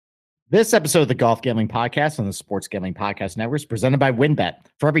This episode of the Golf Gambling Podcast on the Sports Gambling Podcast Network is presented by WynnBET.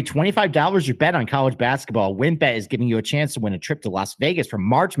 For every $25 you bet on college basketball, WynnBET is giving you a chance to win a trip to Las Vegas for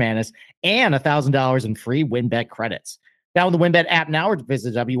March Madness and $1,000 in free WynnBET credits. Download the WynnBET app now or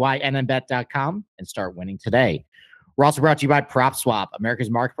visit wynnbet.com and start winning today. We're also brought to you by PropSwap,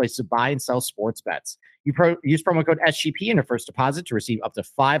 America's marketplace to buy and sell sports bets. Use promo code SGP in your first deposit to receive up to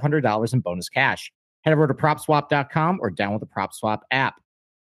 $500 in bonus cash. Head over to PropSwap.com or download the PropSwap app.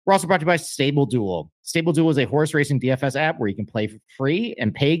 We're also brought to you by Stable Duel. Stable Duel is a horse racing DFS app where you can play for free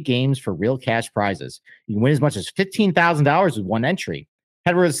and pay games for real cash prizes. You can win as much as $15,000 with one entry.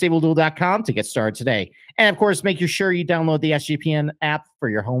 Head over to StableDuel.com to get started today. And of course, make sure you download the SGPN app for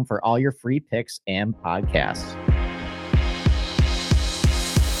your home for all your free picks and podcasts.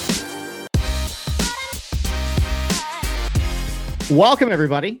 Welcome,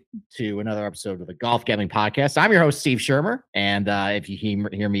 everybody, to another episode of the Golf Gambling Podcast. I'm your host, Steve Shermer, and if you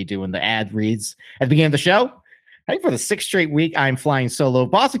hear me doing the ad reads at the beginning of the show, I think for the sixth straight week, I'm flying solo.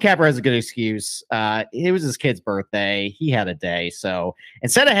 Boston Capper has a good excuse. It was his kid's birthday. He had a day. So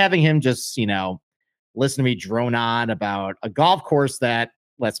instead of having him just, listen to me drone on about a golf course that,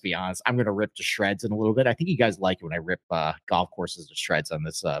 let's be honest, I'm going to rip to shreds in a little bit. I think you guys like it when I rip golf courses to shreds on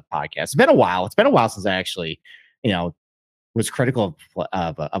this podcast. It's been a while. It's been a while since I actually, was critical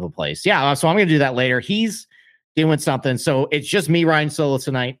of a place. Yeah, so I'm going to do that later. He's doing something. So it's just me riding solo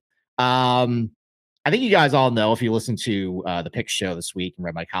tonight. I think you guys all know, if you listen to the pick show this week and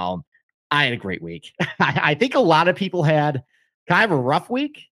read my column, I had a great week. I think a lot of people had kind of a rough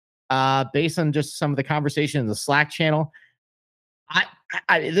week based on just some of the conversation in the Slack channel.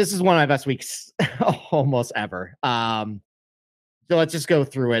 This is one of my best weeks almost ever. So let's just go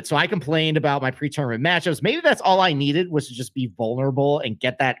through it. So I complained about my pre-tournament matchups. Maybe that's all I needed, was to just be vulnerable and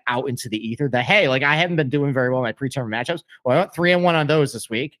get that out into the ether that, hey, like, I hadn't been doing very well in my pre-tournament matchups. Well, I went 3-1 on those this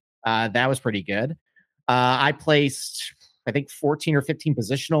week. That was pretty good. I placed, I think, 14 or 15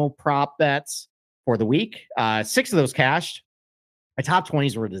 positional prop bets for the week. 6 of those cashed. My top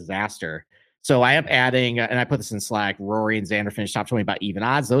 20s were a disaster. So I am adding, and I put this in Slack, Rory and Xander finished top 20 about even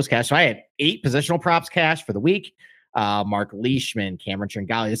odds. Those cash. So I had 8 positional props cash for the week. Mark Leishman, Cameron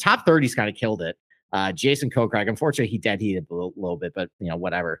Tringali. The top 30s kind of killed it. Jason Kokrak, unfortunately, he dead heated a little bit, but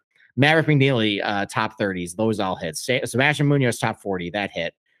whatever. Maverick McNeely, top 30s, those all hit. Sebastian Munoz, top 40, that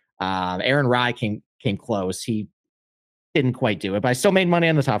hit. Aaron Rye came close. He didn't quite do it, but I still made money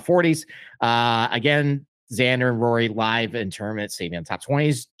on the top 40s. Again, Xander and Rory live in tournament, saving on top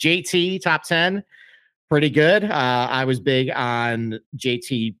 20s. JT, top 10. Pretty good. I was big on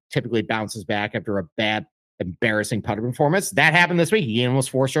JT, typically bounces back after a bad, embarrassing putter performance. That happened this week. He gained almost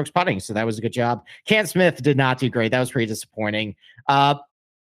 4 strokes putting, so that was a good job. Cam Smith did not do great. That was pretty disappointing. But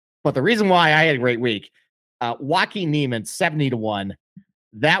the reason why I had a great week, Joaquin Niemann, 70-1.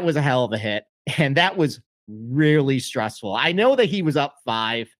 That was a hell of a hit, and that was really stressful. I know that he was up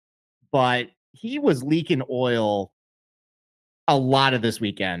 5, but he was leaking oil a lot of this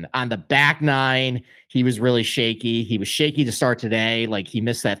weekend. On the back 9, he was really shaky. He was shaky to start today. Like, he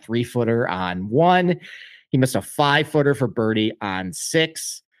missed that 3-footer on 1. He missed a 5-footer for birdie on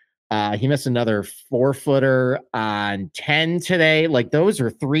 6. He missed another 4-footer on 10 today. Like, those are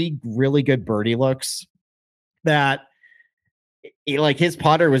 3 really good birdie looks that, like, his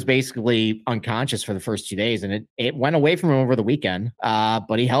putter was basically unconscious for the first 2 days, and it went away from him over the weekend.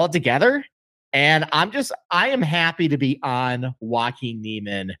 But he held it together. And I am happy to be on Joaquin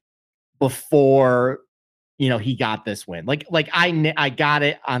Niemann before, he got this win. Like I got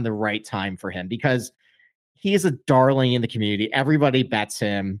it on the right time for him, because he is a darling in the community. Everybody bets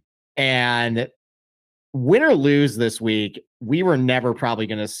him, and win or lose this week, we were never probably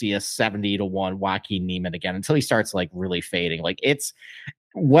going to see a 70-1 Joaquin Niemann again until he starts, like, really fading. Like, it's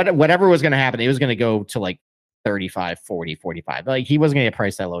whatever was going to happen, it was going to go to like 35, 40, 45. Like, he wasn't going to get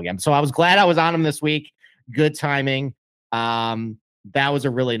priced that low again. So I was glad I was on him this week. Good timing. That was a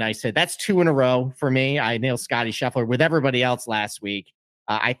really nice hit. That's 2 in a row for me. I nailed Scotty Scheffler with everybody else last week.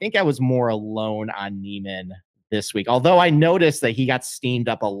 I think I was more alone on Niemann this week, although I noticed that he got steamed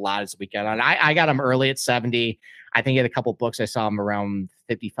up a lot this weekend. And I got him early at 70. I think at a couple books, I saw him around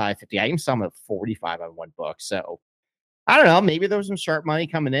 55, 50. I even saw him at 45 on one book. So I don't know. Maybe there was some sharp money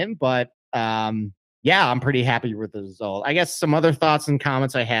coming in, but yeah, I'm pretty happy with the result. I guess some other thoughts and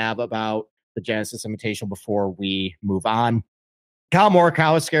comments I have about the Genesis Invitational before we move on. Kyle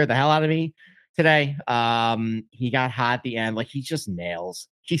Morikawa scared the hell out of me today. He got hot at the end. Like, he just nails.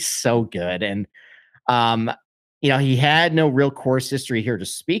 He's so good. And, he had no real course history here to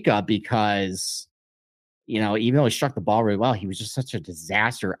speak of, because, even though he struck the ball really well, he was just such a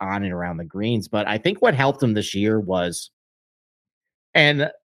disaster on and around the greens. But I think what helped him this year was, and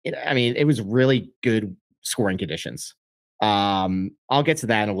it was really good scoring conditions. I'll get to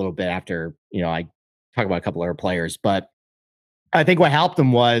that in a little bit after, I talk about a couple other players, but I think what helped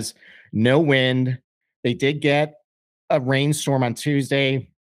them was no wind. They did get a rainstorm on Tuesday.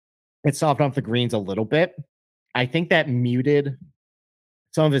 It softened up the greens a little bit. I think that muted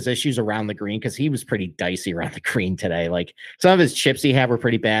some of his issues around the green because he was pretty dicey around the green today. Like some of his chips he had were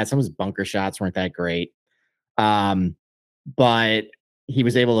pretty bad. Some of his bunker shots weren't that great. But he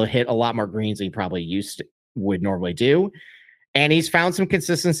was able to hit a lot more greens than he probably would normally do. And he's found some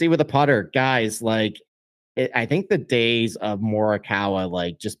consistency with a putter. Guys, I think the days of Morikawa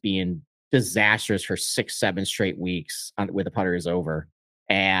like just being disastrous for 6-7 straight weeks with a putter is over.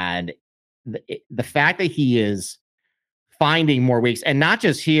 And the fact that he is finding more weeks, and not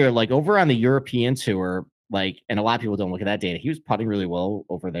just here, like over on the European tour, and a lot of people don't look at that data. He was putting really well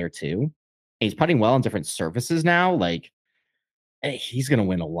over there too. And he's putting well on different surfaces now. He's going to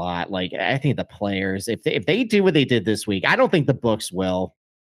win a lot. I think the players, if they do what they did this week, I don't think the books will,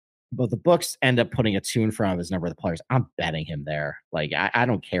 but the books end up putting a 2 in front of his number of the players. I'm betting him there. I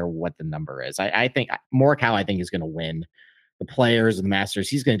don't care what the number is. I think Morikawa, I think, is going to win the players and the Masters.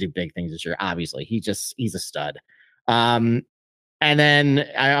 He's going to do big things this year. Obviously, he's a stud. And then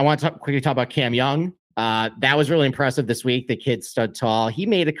I want to quickly talk about Cam Young. That was really impressive this week. The kid stood tall. He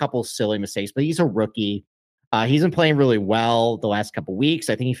made a couple silly mistakes, but he's a rookie. He's been playing really well the last couple weeks.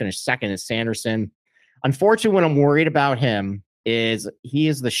 I think he finished second at Sanderson. Unfortunately, what I'm worried about him is he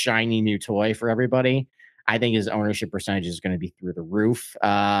is the shiny new toy for everybody. I think his ownership percentage is going to be through the roof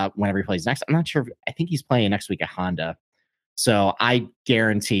whenever he plays next. I'm not sure. I think he's playing next week at Honda. So I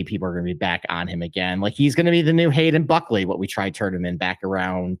guarantee people are going to be back on him again. He's going to be the new Hayden Buckley, what we tried turn him in back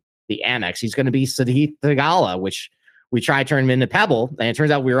around the Amex. He's going to be Sahith Theegala, which we tried turn him into Pebble. And it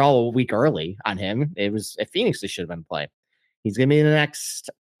turns out we were all a week early on him. It was at Phoenix. They should have been played. He's going to be the next,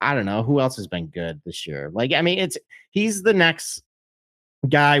 I don't know who else has been good this year. He's the next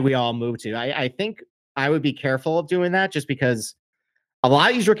guy we all move to. I think I would be careful of doing that just because a lot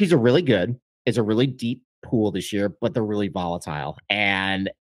of these rookies are really good. It's a really deep pool this year, but they're really volatile.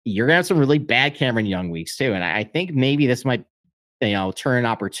 And you're going to have some really bad Cameron Young weeks too. And I think maybe this might, turn an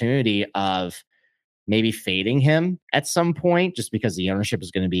opportunity of maybe fading him at some point just because the ownership is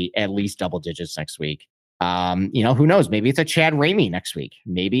going to be at least double digits next week. Who knows? Maybe it's a Chad Ramey next week.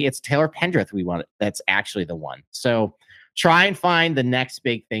 Maybe it's Taylor Pendrith that's actually the one. So try and find the next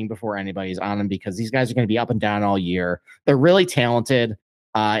big thing before anybody's on them because these guys are going to be up and down all year. They're really talented.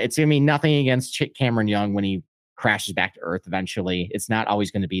 It's going to be nothing against Cameron Young when he crashes back to earth eventually. It's not always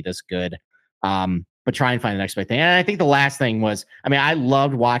going to be this good. But try and find the next big thing. And I think the last thing was, I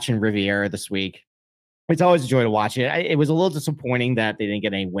loved watching Riviera this week. It's always a joy to watch it. It was a little disappointing that they didn't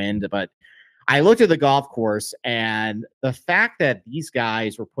get any wind, but I looked at the golf course and the fact that these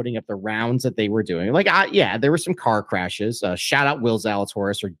guys were putting up the rounds that they were doing, there were some car crashes. Shout out Will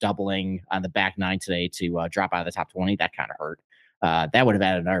Zalatoris for doubling on the back nine today to drop out of the top 20. That kind of hurt. That would have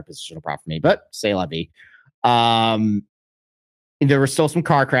added another positional prop for me, but say la vie. There were still some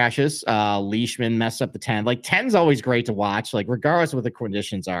car crashes. Leishman messed up the 10. 10's always great to watch. Regardless of what the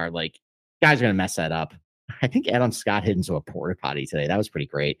conditions are, guys are going to mess that up. I think Adam Scott hit into a porta potty today. That was pretty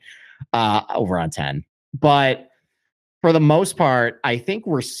great over on 10. But for the most part, I think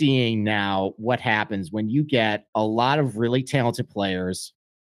we're seeing now what happens when you get a lot of really talented players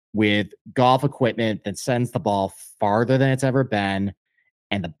with golf equipment that sends the ball farther than it's ever been,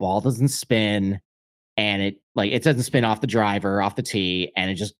 and the ball doesn't spin, and it doesn't spin off the driver, off the tee, and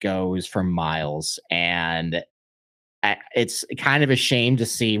it just goes for miles. And it's kind of a shame to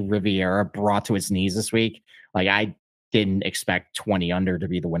see Riviera brought to his knees this week. I didn't expect 20 under to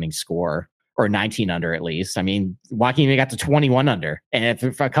be the winning score, or 19 under at least. Joaquin got to 21 under, and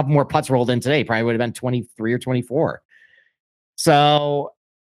if a couple more putts rolled in today, probably would have been 23 or 24. So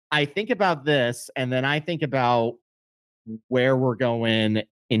I think about this, and then I think about where we're going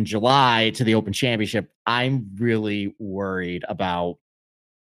in July to the Open Championship. I'm really worried about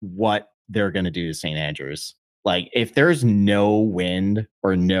what they're going to do to St. Andrews. If there's no wind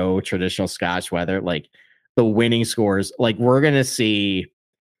or no traditional Scotch weather, the winning scores, we're going to see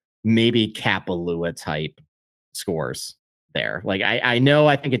maybe Kapalua type scores there. I know,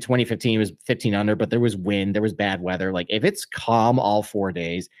 I think in 2015 it was 15 under, but there was wind, there was bad weather. If it's calm all 4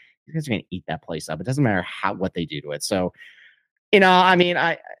 days, you guys are going to eat that place up. It doesn't matter what they do to it. So,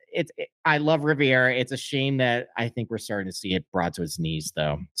 I love Riviera. It's a shame that I think we're starting to see it brought to its knees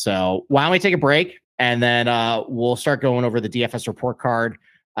though. So why don't we take a break? And then we'll start going over the DFS report card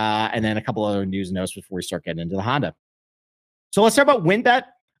and then a couple other news and notes before we start getting into the Honda. So let's talk about WynnBET.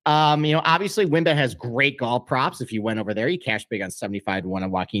 Obviously WynnBET has great golf props. If you went over there, you cashed big on 75-1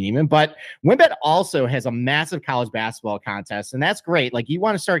 on Joaquin Niemann. But WynnBET also has a massive college basketball contest, and that's great. Like, you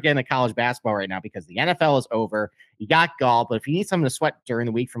want to start getting a college basketball right now because the NFL is over. You got golf, but if you need something to sweat during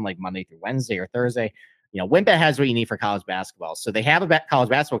the week from like Monday through Wednesday or Thursday, WynnBET has what you need for college basketball. So they have a college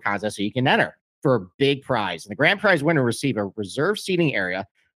basketball contest so you can enter for a big prize. And the grand prize winner will receive a reserved seating area,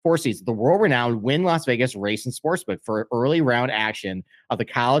 4 seats, the world-renowned Wynn Las Vegas Race and Sportsbook for early round action of the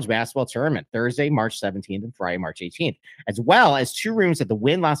college basketball tournament, Thursday, March 17th and Friday, March 18th, as well as 2 rooms at the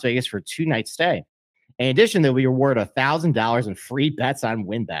Wynn Las Vegas for 2-night stay. In addition, they'll be awarded $1,000 in free bets on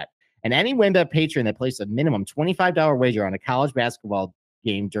WynnBET. And any WynnBET patron that places a minimum $25 wager on a college basketball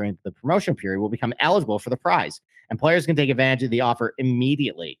game during the promotion period will become eligible for the prize. And players can take advantage of the offer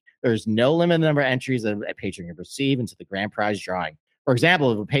immediately. There's no limited number of entries that a patron can receive into the grand prize drawing. For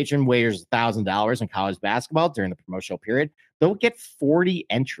example, if a patron wagers $1,000 in college basketball during the promotional period, they'll get 40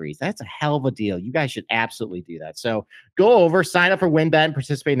 entries. That's a hell of a deal. You guys should absolutely do that. So go over, sign up for WynnBET, and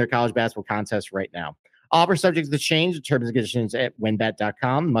participate in their college basketball contest right now. Offer subject to change. Terms and conditions at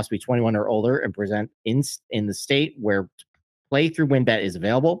wynnbet.com. Must be 21 or older and present in the state where play through WynnBET is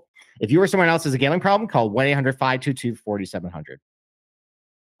available. If you or someone else has a gambling problem, call 1-800-522-4700.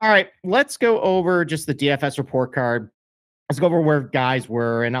 All right, let's go over just the DFS report card. Let's go over where guys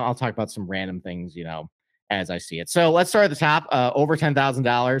were, and I'll talk about some random things, as I see it. So let's start at the top. Over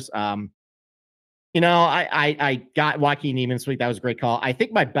 $10,000. I got Joaquin Niemann this week. That was a great call. I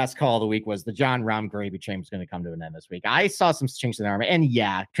think my best call of the week was the Jon Rahm gravy train was going to come to an end this week. I saw some chinks in the armor, and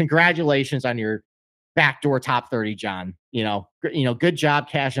yeah, congratulations on your backdoor top 30, John. Good job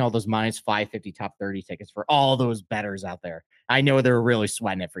cashing all those minus 550 top 30 tickets for all those bettors out there. I know they're really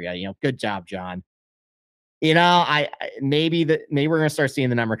sweating it for you. Good job, John. Maybe we're gonna start seeing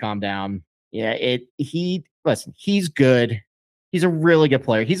the number calm down. Yeah, he's good. He's a really good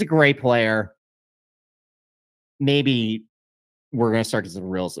player. He's a great player. Maybe we're gonna start getting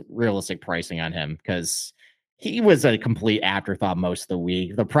some realistic pricing on him because he was a complete afterthought most of the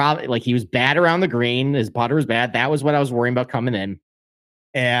week. The problem, like, he was bad around the green. His putter was bad. That was what I was worrying about coming in.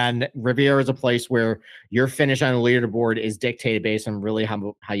 And Riviera is a place where your finish on the leaderboard is dictated based on really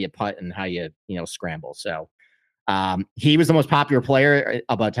how you putt and how you scramble. So he was the most popular player,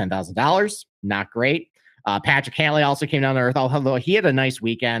 about $10,000. Not great. Patrick Cantlay also came down to earth, although he had a nice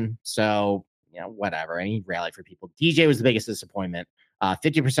weekend. So, whatever. And he rallied for people. DJ was the biggest disappointment.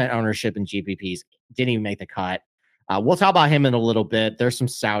 50% ownership in GPPs. Didn't even make the cut. We'll talk about him in a little bit. There's some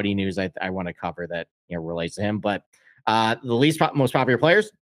Saudi news I want to cover that relates to him. But the most popular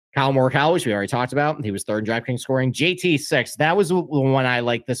players, Kyle Morikawa, which we already talked about. He was third in DraftKings scoring. JT 6. That was the one I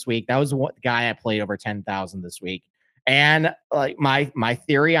liked this week. That was the guy I played over 10,000 this week. And like my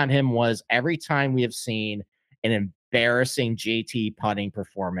theory on him was every time we have seen an embarrassing JT putting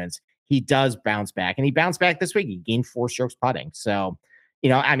performance, he does bounce back. And he bounced back this week. He gained 4 strokes putting. So,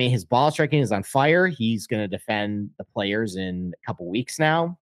 his ball striking is on fire. He's going to defend the players in a couple weeks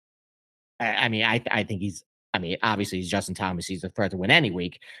now. I think obviously he's Justin Thomas. He's a threat to win any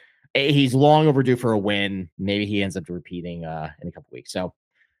week. He's long overdue for a win. Maybe he ends up repeating in a couple weeks. So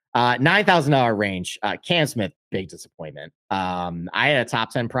 $9,000 range. Cam Smith, big disappointment. I had a top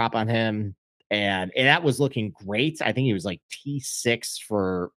 10 prop on him, and that was looking great. I think he was like T6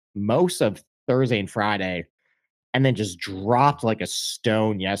 for most of Thursday and Friday, and then just dropped like a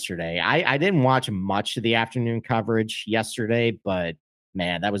stone yesterday. I didn't watch much of the afternoon coverage yesterday, but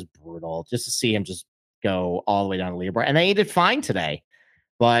man, that was brutal just to see him just go all the way down the leaderboard. And they did fine today,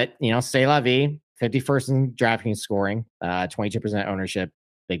 but c'est la vie. 51st in DraftKings scoring, 22% ownership.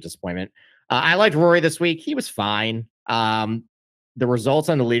 Big disappointment. I liked Rory this week. He was fine. The results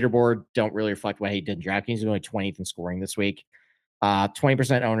on the leaderboard don't really reflect what he did in DraftKings. He's only 20th in scoring this week.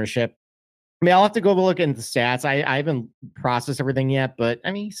 20% ownership. I'll have to go look into the stats. I haven't processed everything yet, but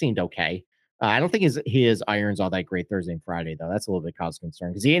he seemed okay. I don't think his irons all that great Thursday and Friday, though. That's a little bit cause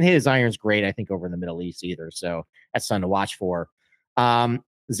concern because he didn't hit his irons great, I think, over in the Middle East either. So that's something to watch for.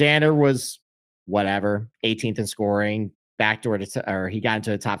 Xander was whatever, 18th in scoring, backdoor or he got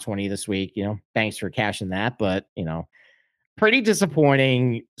into the top 20 this week. Thanks for cashing that, but pretty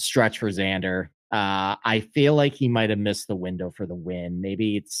disappointing stretch for Xander. I feel like he might have missed the window for the win.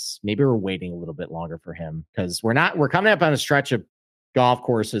 Maybe we're waiting a little bit longer for him because we're coming up on a stretch of golf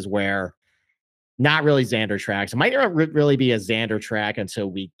courses where not really Xander tracks. It might not really be a Xander track until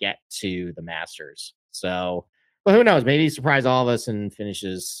we get to the Masters. So, but who knows? Maybe he surprised all of us and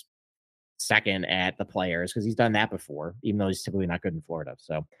finishes second at the Players because he's done that before, even though he's typically not good in Florida.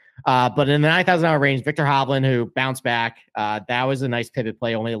 So, but in the $9,000 range, Victor Hovland, who bounced back, that was a nice pivot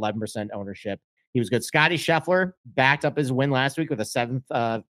play, only 11% ownership. He was good. Scotty Scheffler backed up his win last week with a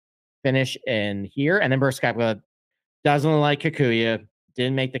 7th finish in here. And then Burskapa doesn't like Kikuya,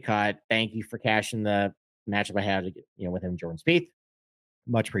 didn't make the cut. Thank you for cashing the matchup I had, with him, Jordan Spieth.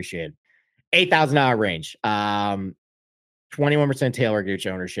 Much appreciated. $8,000 range. 21% Taylor Gooch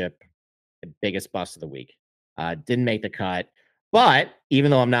ownership. The biggest bust of the week. Didn't make the cut. But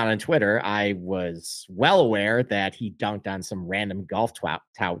even though I'm not on Twitter, I was well aware that he dunked on some random golf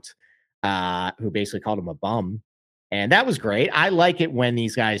tout who basically called him a bum. And that was great. I like it when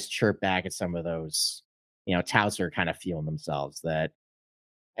these guys chirp back at some of those, touts are kind of feeling themselves, that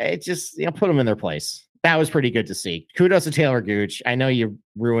it just, put them in their place. That was pretty good to see. Kudos to Taylor Gooch. I know you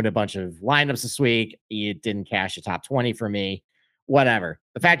ruined a bunch of lineups this week. You didn't cash a top 20 for me. Whatever.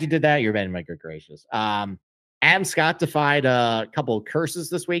 The fact you did that, you're betting my good gracious. Adam Scott defied a couple of curses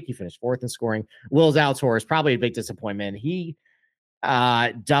this week. He finished fourth in scoring. Will Zalatoris, probably a big disappointment. He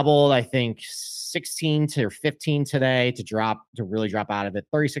doubled, I think, 16 to 15 today to really drop out of it.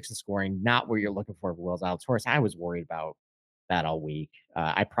 36 in scoring, not where you're looking for Will Zalatoris. I was worried about that all week.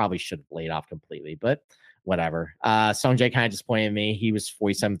 I probably should have laid off completely, but whatever. Sonjay kind of disappointed me. He was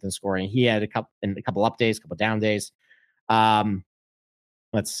 47th in scoring. He had a couple up days, a couple down days.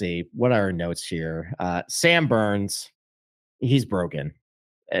 Let's see. What are our notes here? Sam Burns, he's broken.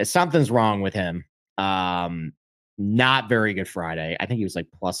 Something's wrong with him. Not very good Friday. I think he was like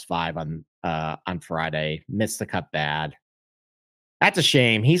 +5 on Friday. Missed the cut bad. That's a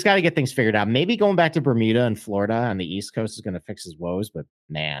shame. He's got to get things figured out. Maybe going back to Bermuda and Florida on the East Coast is going to fix his woes. But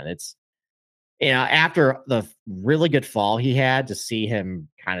man, it's, after the really good fall he had, to see him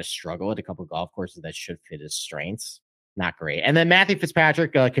kind of struggle at a couple of golf courses that should fit his strengths, not great. And then Matthew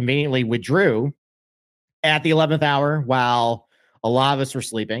Fitzpatrick conveniently withdrew at the 11th hour while a lot of us were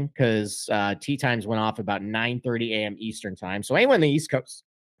sleeping, because tee times went off about 9:30 a.m. Eastern time. So anyone on the East Coast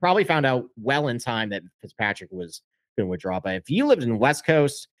probably found out well in time that Fitzpatrick was going to withdraw. But if you lived in the West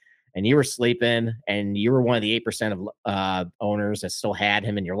Coast and you were sleeping and you were one of the 8% of owners that still had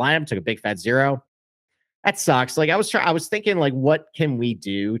him in your lineup, took a big fat zero, that sucks. Like I was thinking, like, what can we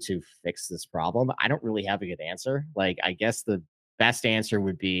do to fix this problem? I don't really have a good answer. Like, I guess the best answer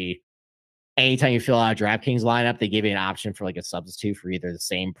would be, anytime you fill out a DraftKings lineup, they give you an option for like a substitute for either the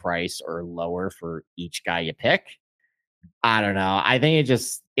same price or lower for each guy you pick. I don't know. I think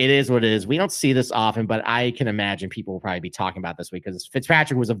it is what it is. We don't see this often, but I can imagine people will probably be talking about this week, because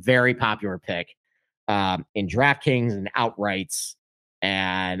Fitzpatrick was a very popular pick in DraftKings and outrights.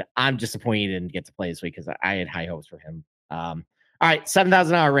 And I'm disappointed he didn't get to play this week, because I had high hopes for him. All right,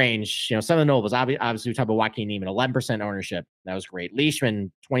 $7,000 range. Some of the nobles. Obviously, we talk about Joaquin Niemann, 11% ownership. That was great.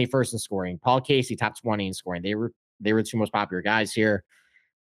 Leishman, 21st in scoring. Paul Casey, top 20 in scoring. They were the two most popular guys here.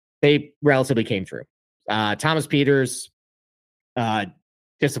 They relatively came through. Thomas Pieters,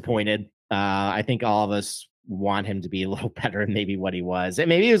 disappointed. I think all of us want him to be a little better than maybe what he was. And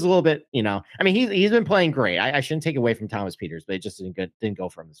maybe he was a little bit, I mean, he's been playing great. I shouldn't take away from Thomas Pieters, but it just didn't go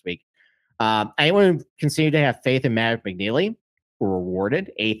for him this week. Anyone who continued to have faith in Maverick McNeely were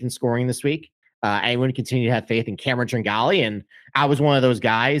rewarded, 8th in scoring this week. Anyone continue to have faith in Cameron Tringali, and I was one of those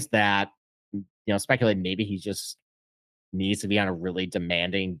guys that speculated maybe he just needs to be on a really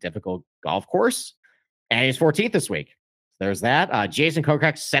demanding, difficult golf course, and he's 14th this week. There's that. Jason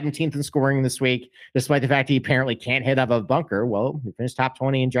Kokrak, 17th in scoring this week, despite the fact he apparently can't hit out of a bunker. Well, he finished top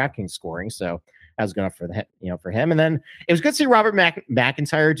 20 in DraftKings scoring, so that was good for him. And then it was good to see Robert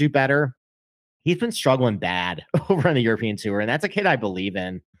McIntyre do better. He's been struggling bad over on the European Tour, and that's a kid I believe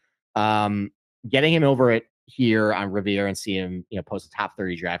in. Getting him over it here on Riviera and see him, post a top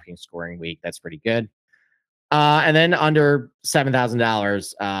 30 DraftKings scoring week, that's pretty good. And then under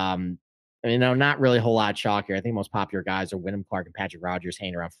 $7,000, not really a whole lot of chalk here. I think most popular guys are Wyndham Clark and Patrick Rogers,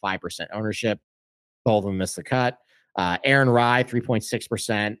 hanging around 5% ownership. Both of them missed the cut. Aaron Rai,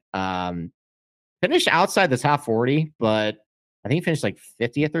 3.6%. Finished outside the top 40, but I think he finished like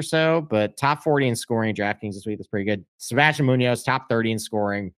 50th or so. But top 40 in scoring DraftKings this week is pretty good. Sebastian Munoz, top 30 in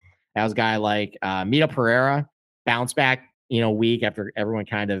scoring. That was a guy like Mito Pereira, bounce back, week after everyone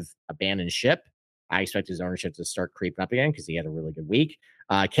kind of abandoned ship. I expect his ownership to start creeping up again because he had a really good week.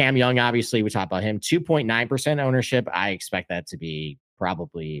 Cam Young, obviously, we talked about him, 2.9% ownership. I expect that to be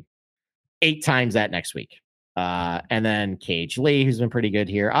probably 8 times that next week. And then Cage Lee, who's been pretty good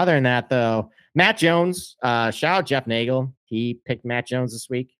here. Other than that, though, Matt Jones, shout out Jeff Nagel. He picked Matt Jones this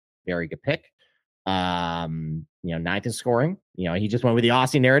week. Very good pick. 9th in scoring. He just went with the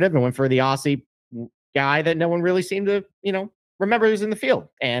Aussie narrative and went for the Aussie guy that no one really seemed to, remember who's in the field.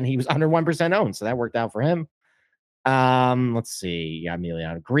 And he was under 1% owned. So that worked out for him. Let's see.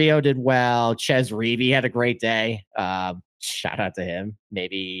 Emiliano Grillo did well. Ches Reavie had a great day. Shout out to him.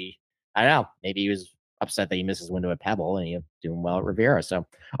 Maybe, I don't know. Maybe he was upset that he missed his window at Pebble and he's doing well at Riviera. So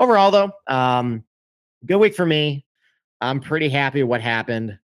overall, though, good week for me. I'm pretty happy with what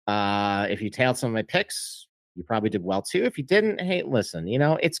happened. If you tailed some of my picks, you probably did well too. If you didn't, hey, listen,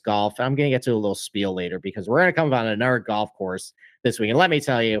 it's golf. I'm going to get to a little spiel later because we're going to come on another golf course this week. And let me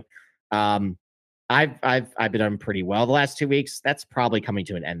tell you, I've been done pretty well the last 2 weeks. That's probably coming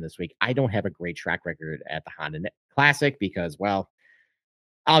to an end this week. I don't have a great track record at the Honda Classic because, well,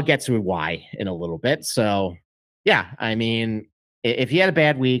 I'll get to why in a little bit. So, yeah, I mean, if you had a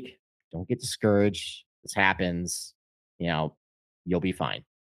bad week, don't get discouraged. This happens. You'll be fine.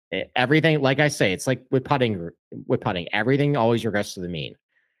 Everything, like I say, it's like with putting. Everything always regrets to the mean.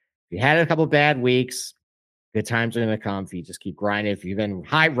 If you had a couple of bad weeks, good times are going to come. If you just keep grinding, if you've been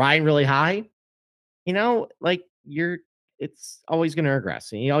riding really high, it's always going to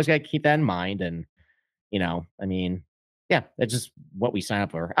regress. And you always got to keep that in mind. And, I mean, yeah, that's just what we sign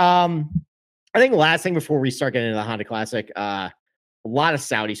up for. I think the last thing before we start getting into the Honda Classic, a lot of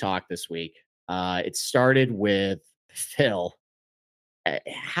Saudi talk this week. It started with Phil.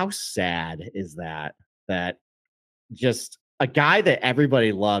 How sad is that? That just a guy that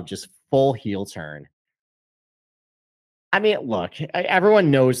everybody loved, just full heel turn. I mean, look,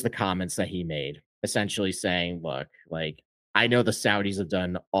 everyone knows the comments that he made, essentially saying, look, like, I know the Saudis have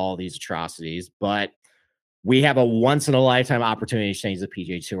done all these atrocities, but we have a once in a lifetime opportunity to change the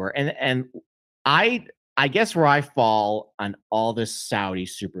PGA Tour. And I guess where I fall on all this Saudi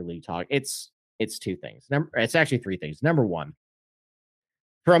Super League talk, it's two things. It's actually three things. Number one,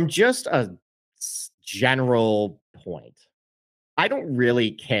 from just a general point, I don't really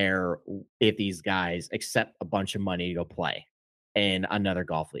care if these guys accept a bunch of money to go play in another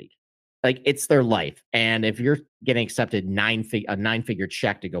golf league. Like, it's their life. And if you're getting accepted a 9-figure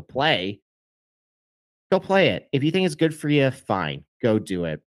check to go play it. If you think it's good for you, fine, go do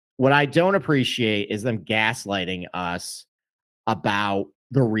it. What I don't appreciate is them gaslighting us about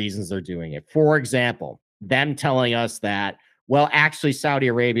the reasons they're doing it. For example, them telling us that, well, actually, Saudi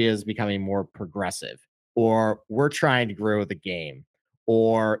Arabia is becoming more progressive, or we're trying to grow the game,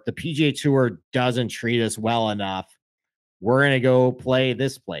 or the PGA Tour doesn't treat us well enough. We're going to go play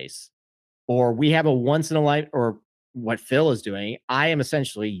this place, or we have a once in a life, or what Phil is doing. I am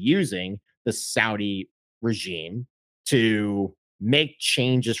essentially using the Saudi regime to make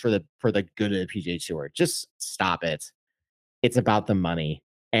changes for the good of the PGA Tour. Just stop it. It's about the money.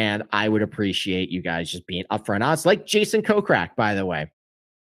 And I would appreciate you guys just being upfront honest, like Jason Kokrak, by the way.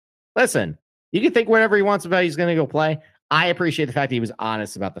 Listen, you can think whatever he wants about he's going to go play. I appreciate the fact that he was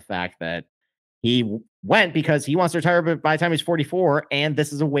honest about the fact that he went because he wants to retire by the time he's 44, and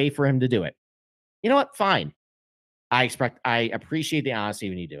this is a way for him to do it. You know what? Fine. I appreciate the honesty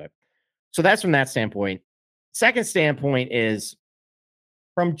when you do it. So that's from that standpoint. Second standpoint is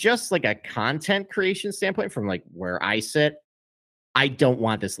from just like a content creation standpoint, from like where I sit, I don't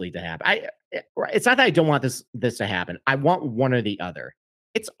want this league to happen. It's not that I don't want this to happen. I want one or the other.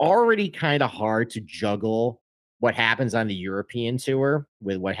 It's already kind of hard to juggle what happens on the European tour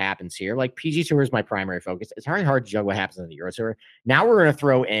with what happens here. Like, PG Tour is my primary focus. It's very hard to juggle what happens on the Euro Tour. Now we're going to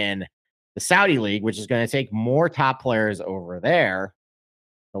throw in the Saudi League, which is going to take more top players over there.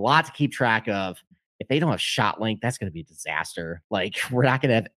 A lot to keep track of. If they don't have shot link, that's going to be a disaster. Like, we're not going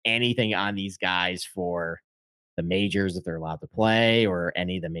to have anything on these guys for the majors if they're allowed to play, or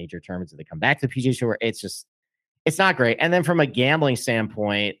any of the major tournaments if they come back to the PGA Tour. It's not great. And then from a gambling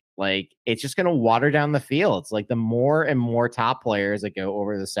standpoint, like, it's just going to water down the field. It's like the more and more top players that go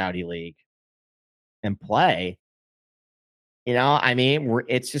over to the Saudi League and play, I mean,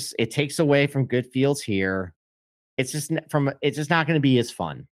 it takes away from good fields here. It's just not going to be as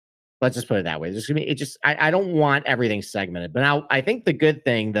fun. Let's just put it that way. I don't want everything segmented. But now I think the good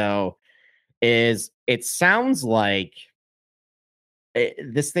thing, though, is it sounds like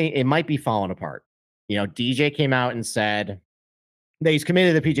it might be falling apart. DJ came out and said that he's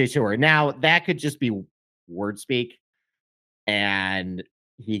committed to the PGA Tour. Now, that could just be word speak, and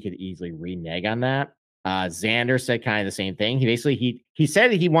he could easily renege on that. Xander said kind of the same thing. He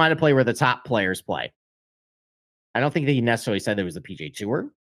said he wanted to play where the top players play. I don't think that he necessarily said there was the PGA Tour.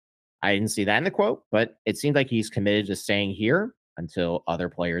 I didn't see that in the quote, but it seems like he's committed to staying here until other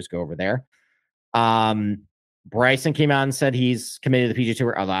players go over there. Bryson came out and said he's committed to the PGA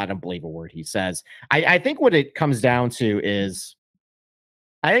Tour, although I don't believe a word he says. I think what it comes down to is,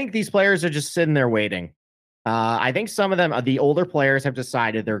 I think these players are just sitting there waiting. I think some of them, the older players, have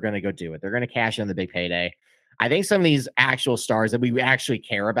decided they're going to go do it. They're going to cash in the big payday. I think some of these actual stars that we actually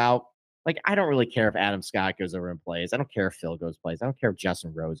care about, like, I don't really care if Adam Scott goes over and plays. I don't care if Phil goes and plays. I don't care if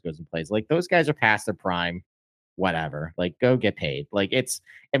Justin Rose goes and plays. Like, those guys are past their prime. whatever. Like, go get paid. Like, it's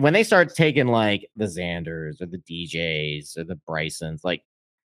and when they start taking like the Xanders or the DJs or the Brysons, like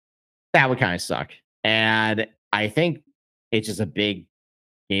that would kind of suck. And I think it's just a big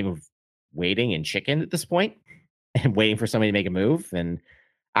game of waiting and chicken at this point and waiting for somebody to make a move. And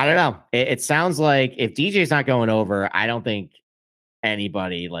I don't know. It sounds like if DJ's not going over, I don't think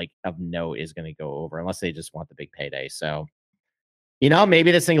anybody like of note is going to go over unless they just want the big payday. So,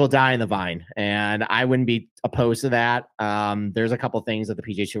 maybe this thing will die in the vine, and I wouldn't be opposed to that. There's a couple things that the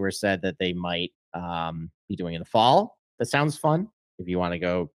PGA Tour said that they might be doing in the fall. That sounds fun. If you want to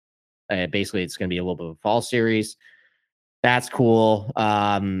go, basically, it's going to be a little bit of a fall series. That's cool.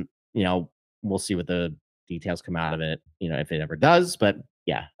 We'll see what the details come out of it, if it ever does. But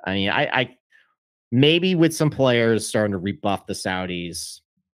yeah, I mean, I maybe with some players starting to rebuff the Saudis,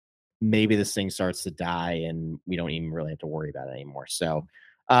 maybe this thing starts to die and we don't even really have to worry about it anymore. So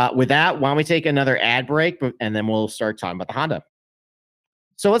with that, why don't we take another ad break and then we'll start talking about the Honda.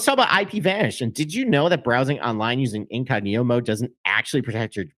 So let's talk about IPVanish. And did you know that browsing online using incognito mode doesn't actually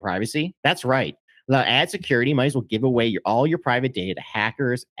protect your privacy? That's right. Without ad security, you might as well give away all your private data to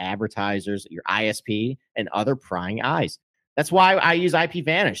hackers, advertisers, your ISP, and other prying eyes. That's why I use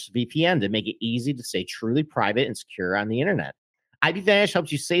IPVanish VPN to make it easy to stay truly private and secure on the internet. IPVanish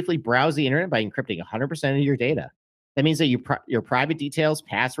helps you safely browse the internet by encrypting 100% of your data. That means that your private details,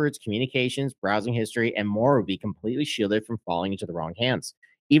 passwords, communications, browsing history, and more will be completely shielded from falling into the wrong hands.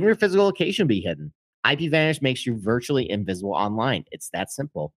 Even your physical location will be hidden. IPVanish makes you virtually invisible online. It's that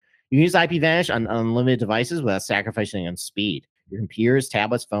simple. You can use IPVanish on unlimited devices without sacrificing on speed. Your computers,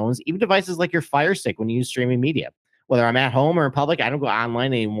 tablets, phones, even devices like your Fire Stick when you use streaming media. Whether I'm at home or in public, I don't go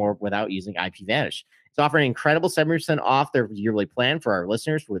online anymore without using IPVanish. It's offering incredible 70% off their yearly plan for our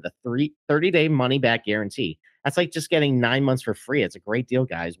listeners with a 30-day money-back guarantee. That's like just getting 9 months for free. It's a great deal,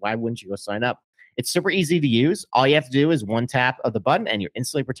 guys. Why wouldn't you go sign up? It's super easy to use. All you have to do is one tap of the button and you're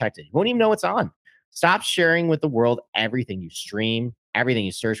instantly protected. You won't even know it's on. Stop sharing with the world everything you stream, everything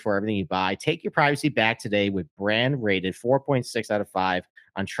you search for, everything you buy. Take your privacy back today with brand rated 4.6 out of 5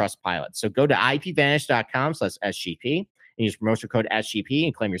 on Trustpilot. So go to ipvanish.com/SGP and use promotional code SGP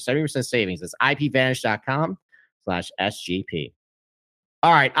and claim your 70% savings. That's ipvanish.com/SGP.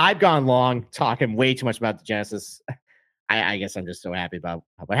 All right, I've gone long talking way too much about the Genesis. I guess I'm just so happy about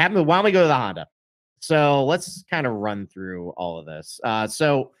what happened. But why don't we go to the Honda? So let's kind of run through all of this.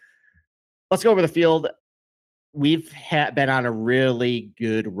 So let's go over the field. We've been on a really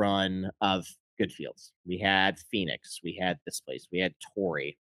good run of good fields. We had Phoenix. We had this place. We had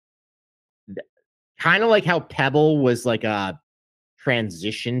Torrey. Kind of like how Pebble was like a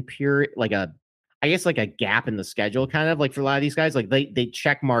transition period, I guess like a gap in the schedule, kind of like for a lot of these guys. Like they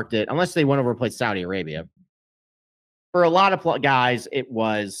check marked it, unless they went over and played Saudi Arabia. For a lot of guys, it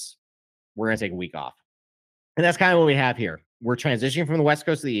was, we're going to take a week off. And that's kind of what we have here. We're transitioning from the West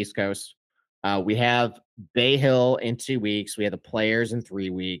Coast to the East Coast. We have Bay Hill in 2 weeks. We have the Players in 3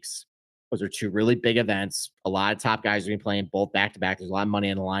 weeks. Those are two really big events. A lot of top guys are going to be playing both back to back. There's a lot of money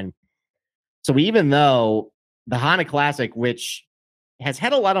on the line. So even though the Honda Classic, which has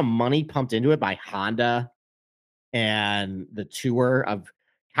had a lot of money pumped into it by Honda and the tour of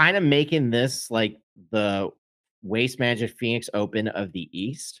kind of making this like the Waste Management Phoenix Open of the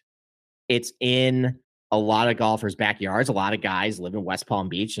East, it's in a lot of golfers' backyards. A lot of guys live in West Palm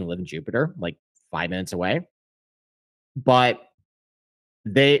Beach and live in Jupiter, like 5 minutes away. But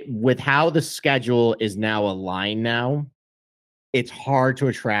with how the schedule is now aligned now, it's hard to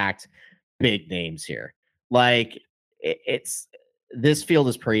attract big names here. Like this field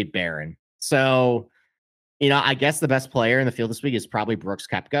is pretty barren. So, I guess the best player in the field this week is probably Brooks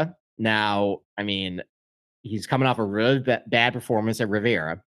Koepka. Now, I mean, he's coming off a really bad performance at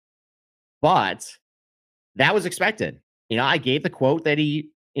Riviera, but that was expected. I gave the quote that he,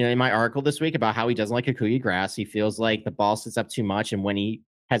 in my article this week about how he doesn't like Kikuyu grass. He feels like the ball sits up too much. And when he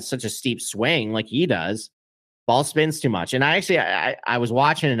has such a steep swing like he does, ball spins too much. And I was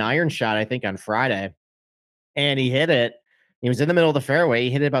watching an iron shot, I think on Friday, and he hit it. He was in the middle of the fairway.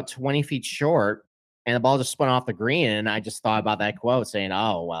 He hit it about 20 feet short and the ball just spun off the green. And I just thought about that quote saying,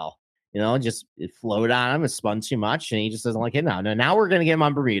 oh, well, just it flowed on him. It spun too much and he just doesn't like it now. Now we're going to get him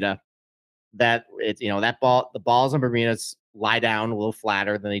on Bermuda. That it's, the balls on Bermuda lie down a little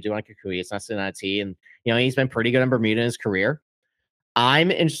flatter than they do on Kikuyu. It's not sitting on a tee. And, he's been pretty good on Bermuda in his career.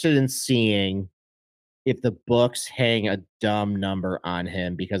 I'm interested in seeing if the books hang a dumb number on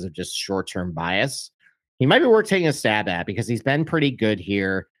him because of just short-term bias. He might be worth taking a stab at because he's been pretty good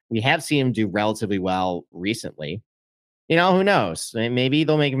here. We have seen him do relatively well recently. Who knows? Maybe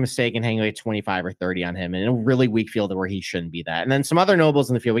they'll make a mistake and hang like 25 or 30 on him in a really weak field where he shouldn't be that. And then some other nobles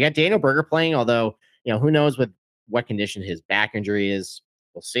in the field. We got Daniel Berger playing, although, who knows with what condition his back injury is.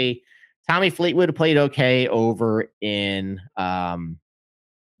 We'll see. Tommy Fleetwood played okay over in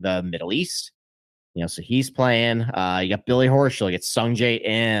the Middle East. So he's playing. You got Billy Horschel, you got Sung Jae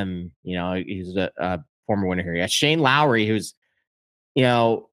Im. He's a former winner here. You got Shane Lowry, who's,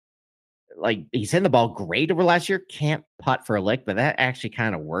 like he's hitting the ball great over last year. Can't putt for a lick, but that actually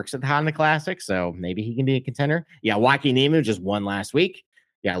kind of works at the Honda Classic. So maybe he can be a contender. Yeah, Joaquin Nemu just won last week.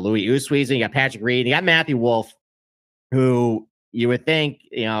 You got Louis Oosthuizen, you got Patrick Reed, you got Matthew Wolff, who you would think,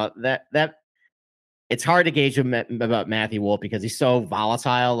 that it's hard to gauge about Matthew Wolff because he's so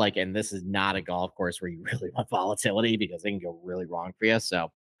volatile. Like, and this is not a golf course where you really want volatility because they can go really wrong for you.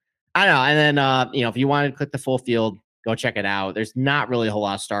 So I don't know. And then, if you want to click the full field, go check it out. There's not really a whole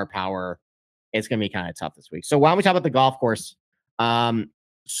lot of star power. It's going to be kind of tough this week. So why don't we talk about the golf course?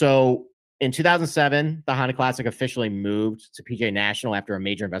 So in 2007, the Honda Classic officially moved to PGA National after a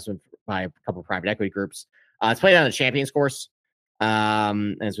major investment by a couple of private equity groups. It's played on the Champions course.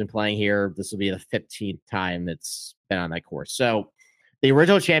 And it's been playing here. This will be the 15th time it's been on that course. So the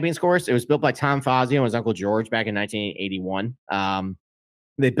original Champions course, it was built by Tom Fazio and his uncle George back in 1981.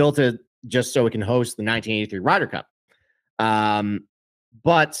 They built it just so it can host the 1983 Ryder Cup.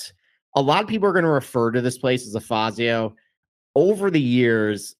 But a lot of people are going to refer to this place as a Fazio. Over the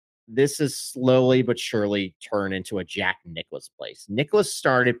years, this has slowly but surely turned into a Jack Nicklaus place. Nicklaus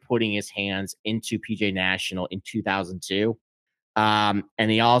started putting his hands into PGA National in 2002. And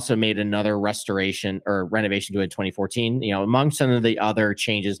he also made another restoration or renovation to it in 2014. Among some of the other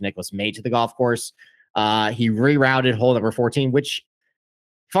changes Nicklaus made to the golf course, he rerouted hole number 14, which,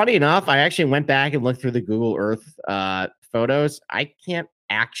 funny enough, I actually went back and looked through the Google Earth photos. I can't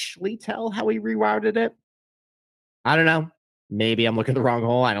actually tell how he rerouted it. I don't know. Maybe I'm looking at the wrong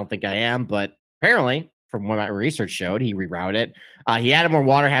hole. I don't think I am, but apparently, from what my research showed, he rerouted it. He added more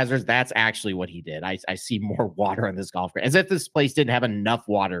water hazards. That's actually what he did. I see more water on this golf course, as if this place didn't have enough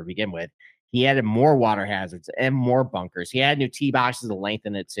water to begin with. He added more water hazards and more bunkers. He added new tee boxes to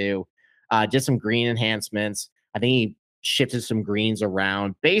lengthen it too. Did some green enhancements. I think he shifted some greens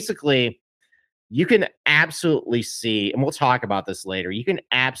around. Basically, you can absolutely see, and we'll talk about this later, you can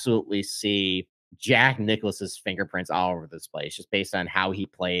absolutely see Jack Nicklaus's fingerprints all over this place, just based on how he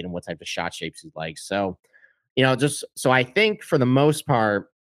played and what type of shot shapes he likes. So, just so I think for the most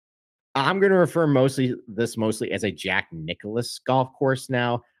part, I'm going to refer mostly as a Jack Nicklaus golf course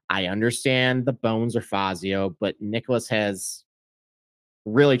now. I understand the bones are Fazio, but Nicklaus has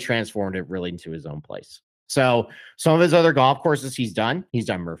really transformed it really into his own place. So some of his other golf courses he's done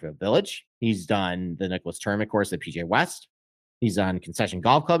Murrayfield Village. He's done the Nicklaus Tournament course at PGA West. He's done Concession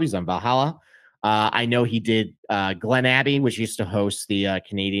Golf Club. He's done Valhalla. I know he did Glen Abbey, which used to host the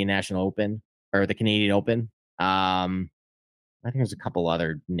Canadian National Open or the Canadian Open. I think there's a couple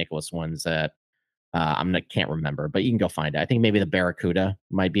other Nicklaus ones that can't remember, but you can go find it. I think maybe the Barracuda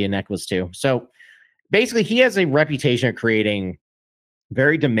might be a Nicklaus too. So basically, he has a reputation of creating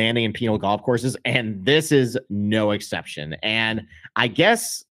very demanding and penal golf courses, and this is no exception. And I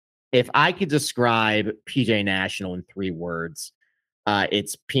guess if I could describe PGA National in 3 words,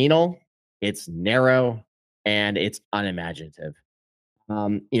 it's penal, it's narrow, and it's unimaginative.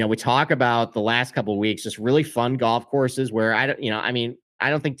 We talk about the last couple of weeks, just really fun golf courses where I don't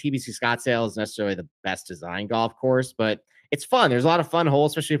think TPC Scottsdale is necessarily the best design golf course, but it's fun. There's a lot of fun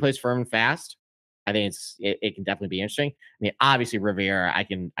holes, especially if it plays firm and fast. I think it can definitely be interesting. I mean, obviously Riviera,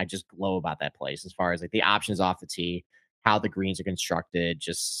 I just glow about that place as far as like the options off the tee, how the greens are constructed,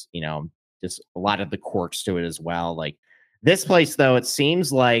 just a lot of the quirks to it as well. Like this place, though, it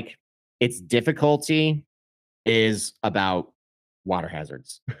seems like its difficulty is about water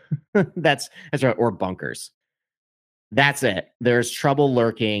hazards. That's right, or bunkers. That's it. There's trouble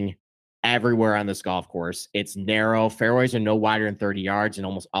lurking everywhere on this golf course. It's narrow. Fairways are no wider than 30 yards, and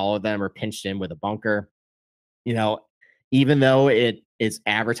almost all of them are pinched in with a bunker. Even though it is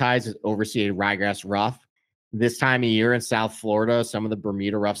advertised as overseeded ryegrass rough, this time of year in South Florida, some of the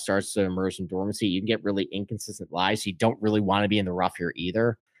Bermuda rough starts to emerge from dormancy. You can get really inconsistent lies. So you don't really want to be in the rough here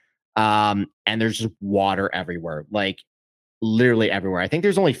either. And there's just water everywhere, like literally everywhere. I think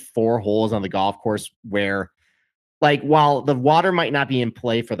there's only 4 holes on the golf course where, like, while the water might not be in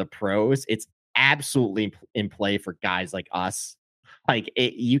play for the pros, it's absolutely in play for guys like us. Like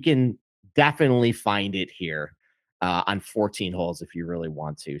you can definitely find it here on 14 holes if you really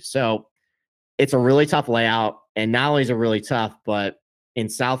want to. So it's a really tough layout, and not only is it really tough, but in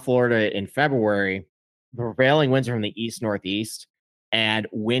South Florida in February, the prevailing winds are from the east-northeast, and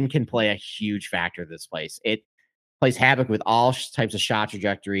wind can play a huge factor in this place. It plays havoc with all types of shot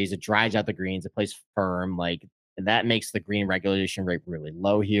trajectories. It dries out the greens. It plays firm, and that makes the green regulation rate really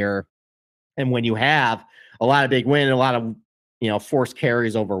low here. And when you have a lot of big wind and a lot of, forced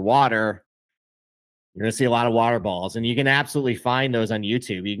carries over water, you're going to see a lot of water balls, and you can absolutely find those on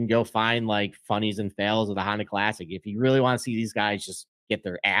YouTube. You can go find like funnies and fails of the Honda Classic. If you really want to see these guys just get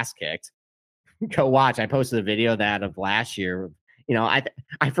their ass kicked, go watch. I posted a video of that of last year. I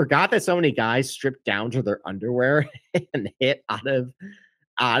forgot that so many guys stripped down to their underwear and hit out of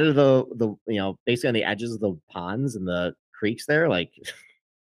the basically on the edges of the ponds and the creeks there. Like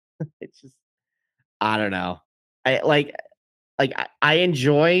it's just, I don't know. I I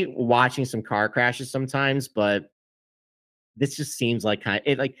enjoy watching some car crashes sometimes, but this just seems like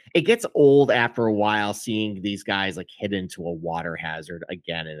it gets old after a while seeing these guys like hit into a water hazard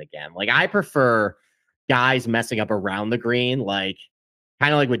again and again. Like I prefer guys messing up around the green, like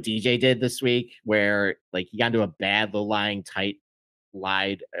kind of like what DJ did this week, where like he got into a bad low lying tight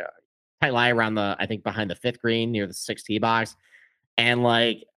lie around I think behind the fifth green near the 6 tee box. And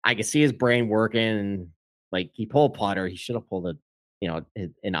like I could see his brain working, and like he pulled putter. He should have pulled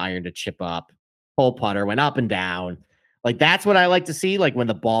an iron to chip up. Pull putter, went up and down. Like that's what I like to see. Like when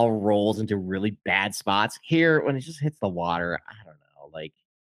the ball rolls into really bad spots. Here, when it just hits the water, I don't know. Like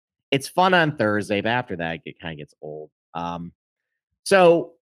it's fun on Thursday, but after that, it kind of gets old.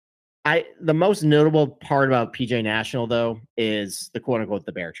 So the most notable part about PJ National though is the quote unquote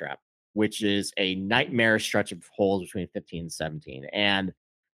the bear trap, which is a nightmarish stretch of holes between 15 and 17. And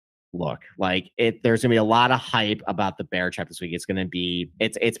look, like there's gonna be a lot of hype about the bear trap this week.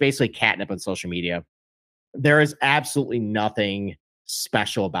 It's basically catnip on social media. There is absolutely nothing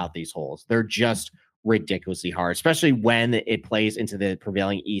special about these holes. They're just ridiculously hard, especially when it plays into the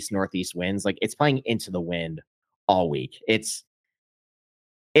prevailing east northeast winds. Like it's playing into the wind all week. It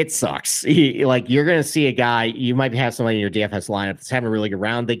sucks. Like you're gonna see a guy, you might have somebody in your DFS lineup that's having a really good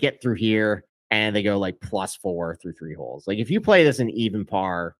round. They get through here and they go like +4 through 3 holes. Like if you play this in even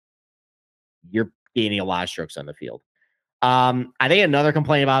par, you're gaining a lot of strokes on the field. I think another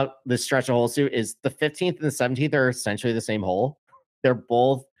complaint about this stretch of holes too is the 15th and the 17th are essentially the same hole. They're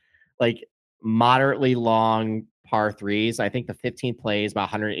both like moderately long par threes. I think the 15th plays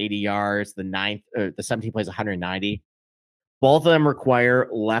about 180 yards. The 17th plays 190. Both of them require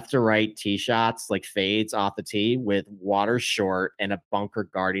left to right tee shots, like fades off the tee with water short and a bunker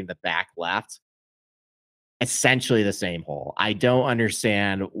guarding the back left. Essentially the same hole. I don't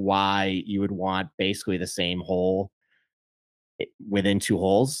understand why you would want basically the same hole within 2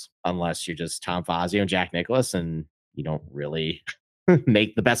 holes, unless you're just Tom Fazio and Jack Nicklaus and you don't really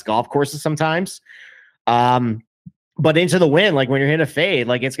make the best golf courses sometimes. But into the wind, like when you're hitting a fade,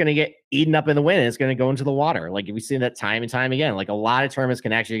 like it's going to get eaten up in the wind and it's going to go into the water. Like we've seen that time and time again. Like a lot of tournaments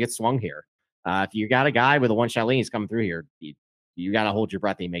can actually get swung here. If you got a guy with a one shot lead, he's coming through here. You got to hold your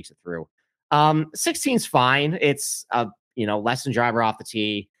breath and he makes it through. 16's fine. It's less than driver off the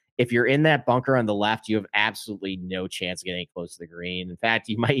tee. If you're in that bunker on the left, you have absolutely no chance of getting close to the green. In fact,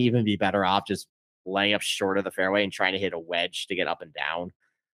 you might even be better off just laying up short of the fairway and trying to hit a wedge to get up and down.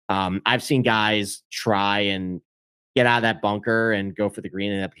 I've seen guys try and get out of that bunker and go for the green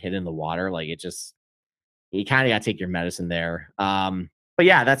and end up hitting the water. Like you kind of got to take your medicine there. But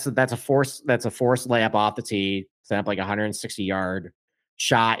yeah, that's a forced layup off the tee, set up like 160-yard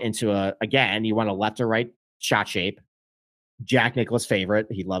shot into again, you want a left or right shot shape. Jack Nicklaus favorite.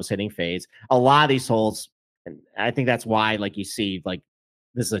 He loves hitting fades. A lot of these holes, and I think that's why, like you see, like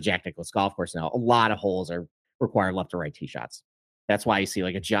this is a Jack Nicklaus golf course now. A lot of holes require left or right tee shots. That's why you see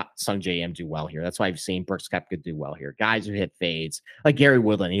like a Sung JM do well here. That's why I've seen Brooks Koepka do well here. Guys who hit fades, like Gary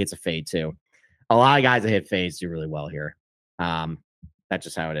Woodland, he hits a fade too. A lot of guys that hit fades do really well here. That's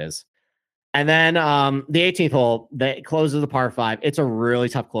just how it is. And then the 18th hole, that closes the par 5. It's a really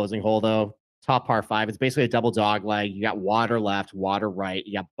tough closing hole though. Top par 5. It's basically a double dog leg. You got water left, water right.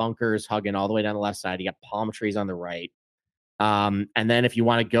 You got bunkers hugging all the way down the left side. You got palm trees on the right. And then if you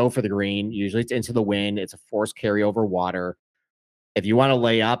want to go for the green, usually it's into the wind. It's a forced carryover water. If you want to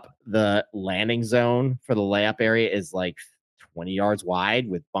lay up, the landing zone for the layup area is like 20 yards wide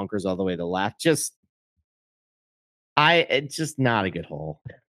with bunkers all the way to the left. It's just not a good hole.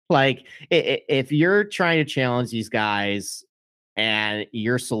 Like if you're trying to challenge these guys and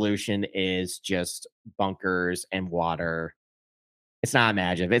your solution is just bunkers and water, it's not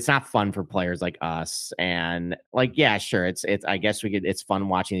imaginative. It's not fun for players like us. And like, yeah, sure. I guess it's fun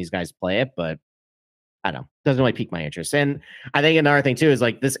watching these guys play it, but I don't know. Doesn't really pique my interest. And I think another thing too is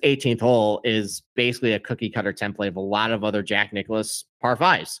like this 18th hole is basically a cookie cutter template of a lot of other Jack Nicklaus par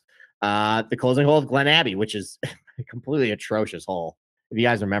 5s. The closing hole of Glen Abbey, which is a completely atrocious hole. If you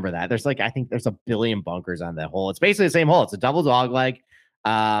guys remember that, I think there's a billion bunkers on that hole. It's basically the same hole. It's a double dog leg,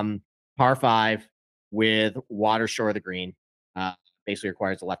 par 5 with water short of the green. basically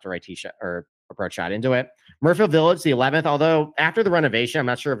requires a left or right tee shot or approach shot into it. Murfield Village, the 11th, although after the renovation, I'm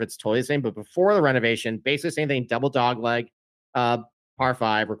not sure if it's totally the same, but before the renovation, basically the same thing, double dog leg, par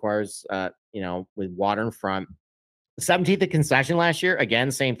 5 requires, with water in front. The 17th, the concession last year, again,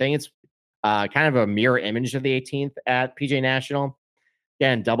 same thing. It's kind of a mirror image of the 18th at PJ National.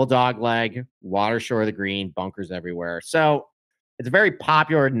 Again, double dog leg, water shore of the green, bunkers everywhere. So it's a very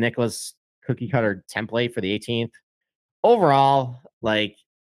popular Nicholas cookie cutter template for the 18th. Overall,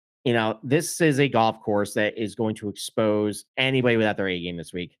 this is a golf course that is going to expose anybody without their A game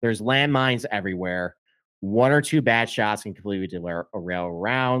this week. There's landmines everywhere. One or two bad shots can completely derail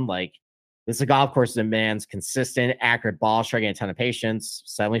around. This is a golf course that demands consistent, accurate ball striking and a ton of patience.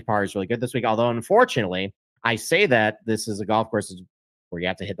 70 par is really good this week. Although, unfortunately, I say that this is a golf course where you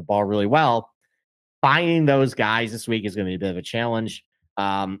have to hit the ball really well. Finding those guys this week is going to be a bit of a challenge.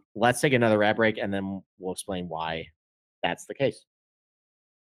 Let's take another ad break, and then we'll explain why that's the case.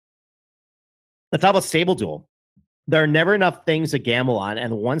 Let's talk about Stable Duel. There are never enough things to gamble on,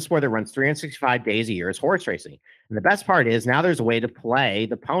 and the one sport that runs 365 days a year is horse racing. And the best part is now there's a way to play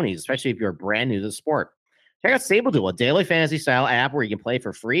the ponies, especially if you're brand new to the sport. Check out Stable Duel, a daily fantasy style app where you can play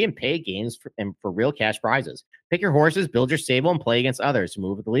for free and pay games for real cash prizes. Pick your horses, build your stable, and play against others to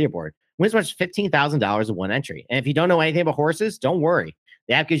move with the leaderboard. Win as much as $15,000 in one entry. And if you don't know anything about horses, don't worry.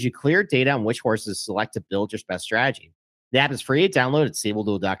 The app gives you clear data on which horses to select to build your best strategy. The app is free to download at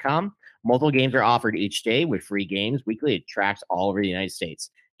StableDuel.com. Multiple games are offered each day with free games weekly. It tracks all over the United States.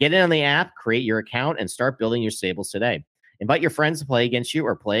 Get in on the app, create your account, and start building your stables today. Invite your friends to play against you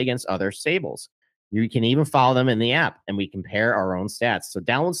or play against other stables. You can even follow them in the app, and we compare our own stats. So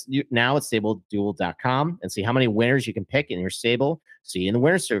download now at StableDuel.com and see how many winners you can pick in your stable. See you in the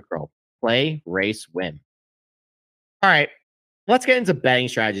winner's circle. Play, race, win. All right, let's get into betting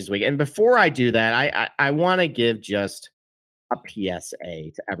strategies this week. And before I do that, I want to give just a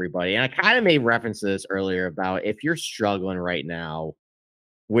PSA to everybody. And I kind of made reference to this earlier about if you're struggling right now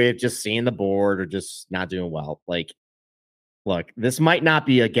with just seeing the board or just not doing well, look, this might not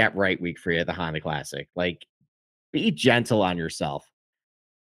be a get right week for you at the Honda Classic. Be gentle on yourself.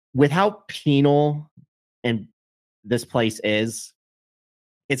 With how penal and this place is,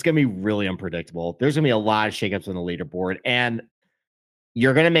 it's going to be really unpredictable. There's going to be a lot of shakeups on the leaderboard, and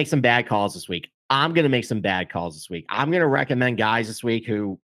you're going to make some bad calls this week. I'm going to make some bad calls this week. I'm going to recommend guys this week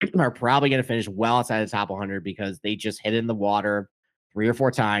who are probably going to finish well outside the top 100 because they just hit in the water 3 or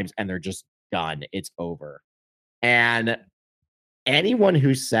 4 times and they're just done. It's over. And anyone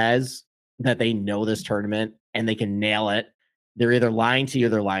who says that they know this tournament and they can nail it, they're either lying to you or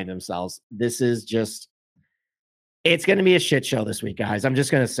they're lying to themselves. This is just, it's going to be a shit show this week, guys. I'm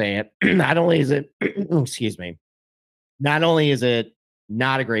just going to say it. Not only is it, excuse me, not only is it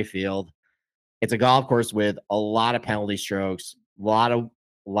not a great field, it's a golf course with a lot of penalty strokes, a lot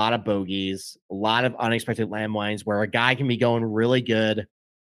of bogeys, a lot of unexpected landmines where a guy can be going really good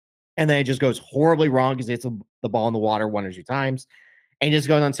and then it just goes horribly wrong because it's the ball in the water 1 or 2 times and just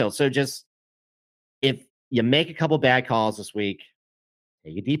goes on tilt. So just if you make a couple bad calls this week,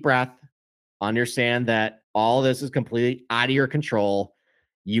 take a deep breath, understand that all this is completely out of your control.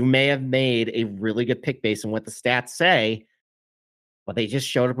 You may have made a really good pick based on what the stats say, but they just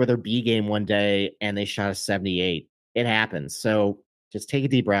showed up with their B game one day and they shot a 78. It happens. So just take a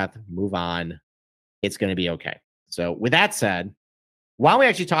deep breath, move on. It's going to be okay. So with that said, why don't we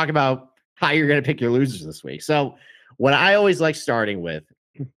actually talk about how you're going to pick your losers this week? So what I always like starting with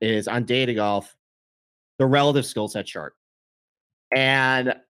is on Data Golf, the relative skill set chart.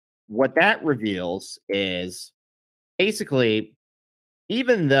 And what that reveals is basically,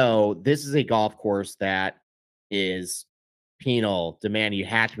 even though this is a golf course that is penal, demanding you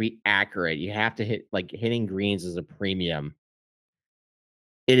have to be accurate, you have to hit, hitting greens is a premium.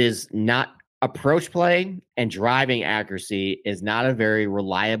 It is not approach play and driving accuracy is not a very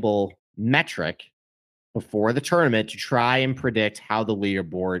reliable metric before the tournament to try and predict how the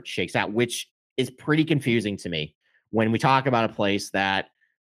leaderboard shakes out, which is pretty confusing to me when we talk about a place that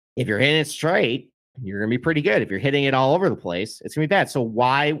if you're hitting it straight, you're going to be pretty good. If you're hitting it all over the place, it's going to be bad. So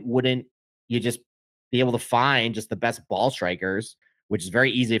why wouldn't you just be able to find just the best ball strikers, which is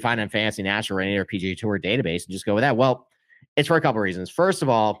very easy to find on Fantasy National or any other PGA Tour database, and just go with that? Well, it's for a couple of reasons. First of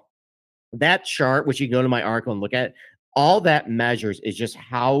all, that chart, which you can go to my article and look at, all that measures is just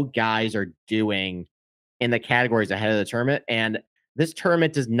how guys are doing in the categories ahead of the tournament. And this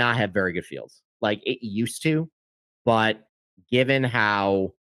tournament does not have very good fields like it used to, but given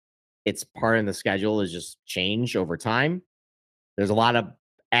how it's part of the schedule is just changed over time, there's a lot of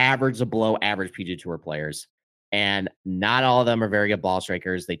average to below average PGA Tour players, and not all of them are very good ball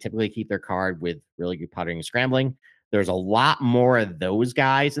strikers. They typically keep their card with really good putting and scrambling. There's a lot more of those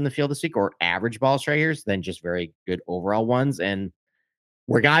guys in the field this week, or average ball strikers, than just very good overall ones. And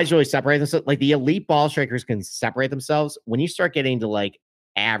where guys really separate themselves, like the elite ball strikers can separate themselves. When you start getting to like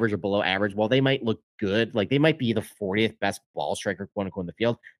average or below average, while they might look good, like they might be the 40th best ball striker, quote unquote, in the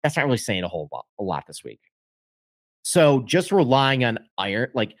field. That's not really saying a lot this week. So just relying on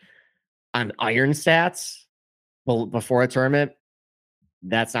iron stats before a tournament,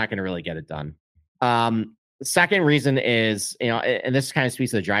 that's not going to really get it done. The second reason is, and this kind of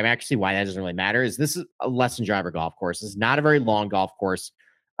speaks to the drive accuracy, why that doesn't really matter, is this is a less than driver golf course. This is not a very long golf course.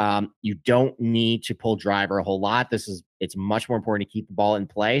 You don't need to pull driver a whole lot. It's much more important to keep the ball in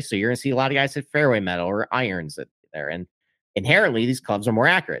play. So you're going to see a lot of guys hit fairway metal or irons there. And inherently, these clubs are more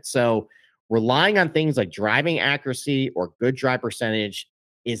accurate. So relying on things like driving accuracy or good drive percentage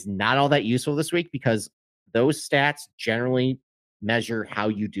is not all that useful this week, because those stats generally measure how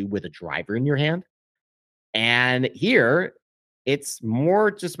you do with a driver in your hand. And here, it's more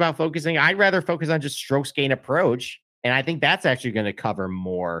just about focusing. I'd rather focus on just strokes gain approach. And I think that's actually going to cover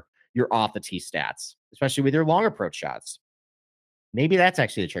more your off the tee stats, especially with your long approach shots. Maybe that's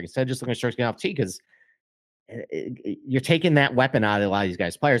actually the trick, instead of just looking at strokes gain off tee, because you're taking that weapon out of a lot of these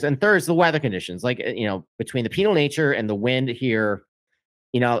guys' players. And third is the weather conditions. Like, between the penal nature and the wind here,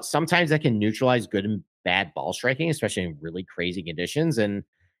 sometimes that can neutralize good and bad ball striking, especially in really crazy conditions. And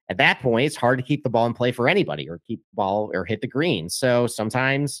at that point, it's hard to keep the ball in play for anybody, or keep the ball or hit the green. So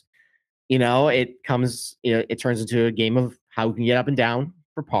sometimes, it turns into a game of how we can get up and down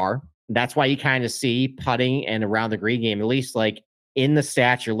for par. That's why you kind of see putting and around the green game, at least like in the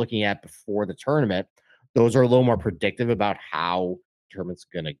stats you're looking at before the tournament, those are a little more predictive about how the tournament's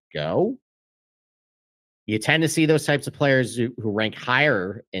going to go. You tend to see those types of players who rank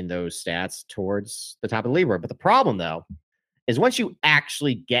higher in those stats towards the top of the leaderboard. But the problem, though, is once you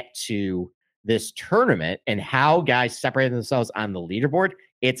actually get to this tournament and how guys separate themselves on the leaderboard,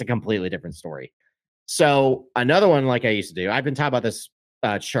 it's a completely different story. So another one, like I used to do, I've been talking about this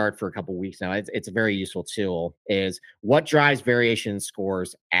chart for a couple weeks now. It's a very useful tool, is what drives variation in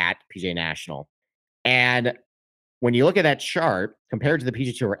scores at PGA National. And when you look at that chart compared to the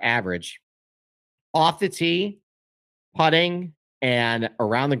PGA Tour average, off the tee, putting, and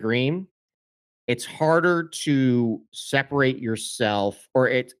around the green, it's harder to separate yourself, or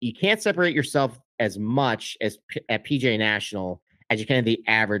you can't separate yourself as much as at PGA National as you can at the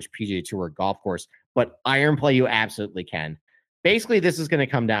average PGA Tour golf course. But iron play, you absolutely can. Basically, this is going to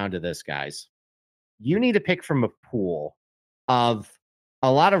come down to this, guys. You need to pick from a pool of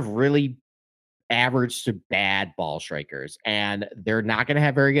a lot of really average to bad ball strikers, and they're not going to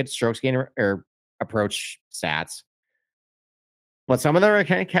have very good strokes gain or approach stats, but some of them are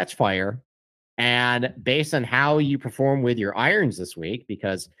going to catch fire. And based on how you perform with your irons this week,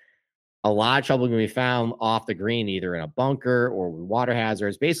 because a lot of trouble can be found off the green, either in a bunker or with water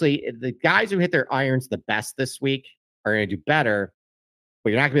hazards. Basically, the guys who hit their irons the best this week are going to do better,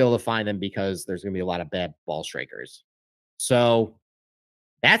 but you're not going to be able to find them because there's going to be a lot of bad ball strikers. So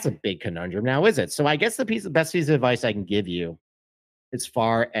that's a big conundrum now, is it? So I guess the best piece of advice I can give you, as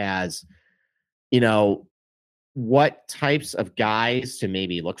far as, what types of guys to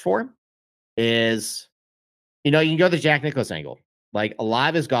maybe look for, is, you can go the Jack Nicklaus angle. Like, a lot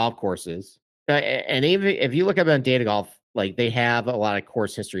of his golf courses, and even if you look up on Data Golf, like, they have a lot of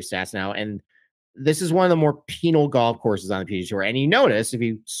course history stats now, and this is one of the more penal golf courses on the PGA Tour. And you notice, if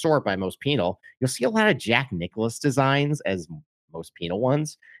you sort by most penal, you'll see a lot of Jack Nicklaus designs as most penal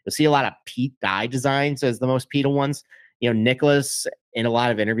ones. You'll see a lot of Pete Dye designs as the most penal ones. Nicklaus, in a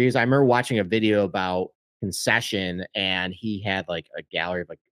lot of interviews, I remember watching a video about Concession, and he had like a gallery of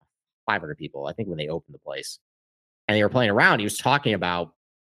like 500 people, I think, when they opened the place, and they were playing around. He was talking about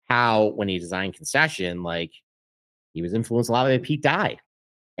how when he designed Concession, like, he was influenced a lot by Pete Dye,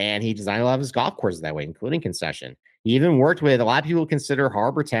 and he designed a lot of his golf courses that way, including Concession. He even worked with, a lot of people consider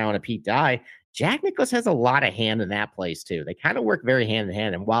Harbor Town a Pete Dye. Jack Nicklaus has a lot of hand in that place too. They kind of work very hand in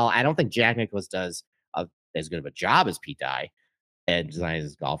hand. And while I don't think Jack Nicklaus does as good of a job as Pete Dye at designing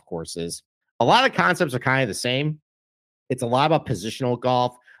his golf courses, a lot of concepts are kind of the same. It's a lot about positional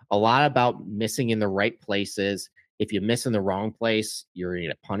golf, a lot about missing in the right places. If you miss in the wrong place, you're going to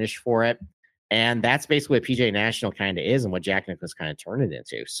get punished for it. And that's basically what PGA National kind of is, and what Jack Nicklaus kind of turned it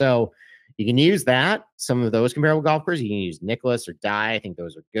into. So you can use that, some of those comparable golfers. You can use Nicklaus or Dye. I think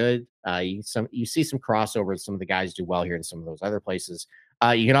those are good. You see some crossover. Some of the guys do well here in some of those other places.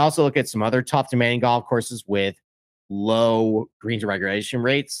 You can also look at some other tough demanding golf courses with low greens regulation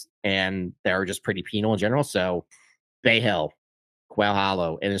rates, and they're just pretty penal in general. So Bay Hill, Quail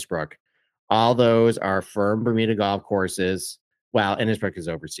Hollow, Innisbrook, all those are firm Bermuda golf courses. Well, Innisbrook is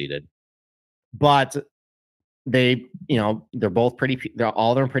overseeded, but they're both pretty.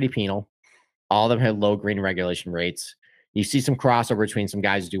 All of them pretty penal. All of them have low green regulation rates. You see some crossover between some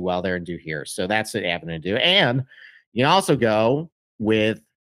guys who do well there and do here. So that's what avenue to do. And you can also go with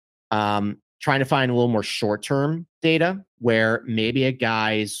trying to find a little more short-term data where maybe a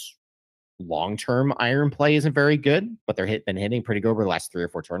guy's long-term iron play isn't very good, but been hitting pretty good over the last 3 or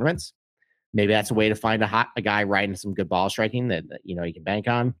 4 tournaments. Maybe that's a way to find a guy riding some good ball striking that you can bank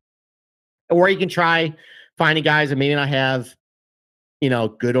on. Or you can try finding guys that maybe not have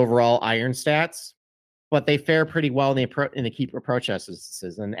good overall iron stats, but they fare pretty well in the keep approach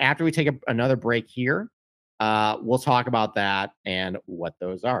distances. And after we take another break here, we'll talk about that and what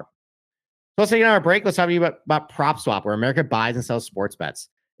those are. So let's take another break. Let's talk to you about Prop Swap, where America buys and sells sports bets.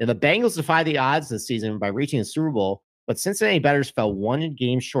 And the Bengals defy the odds this season by reaching the Super Bowl, but Cincinnati bettors fell 1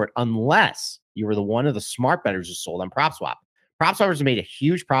 game short unless you were one of the smart bettors who sold on Prop Swap. Prop Swappers made a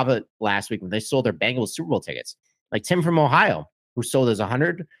huge profit last week when they sold their Bengals Super Bowl tickets, like Tim from Ohio, who sold his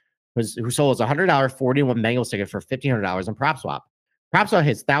 $100 41 Bengals ticket for $1,500 on Prop Swap. Prop Swap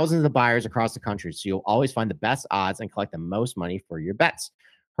hits thousands of buyers across the country, so you'll always find the best odds and collect the most money for your bets.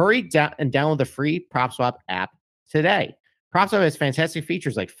 Hurry down and download the free Prop Swap app today. Prop Swap has fantastic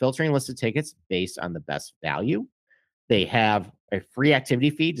features like filtering listed tickets based on the best value. They have a free activity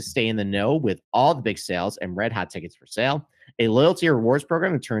feed to stay in the know with all the big sales and red hot tickets for sale, a loyalty rewards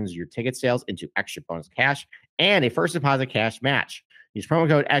program that turns your ticket sales into extra bonus cash, and a first deposit cash match. Use promo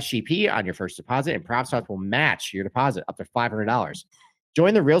code SGP on your first deposit, and PropSwap will match your deposit up to $500.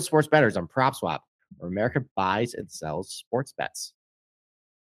 Join the real sports bettors on PropSwap, where America buys and sells sports bets.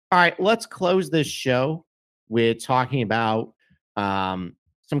 All right, let's close this show with talking about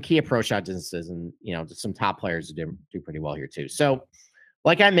some key approach shot distances and just some top players who do pretty well here too. So,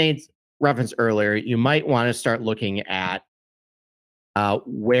 like I made reference earlier, you might want to start looking at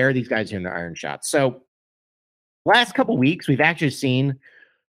where these guys are in their iron shots. So, last couple weeks, we've actually seen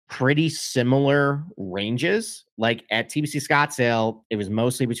pretty similar ranges. Like at TBC Scottsdale, it was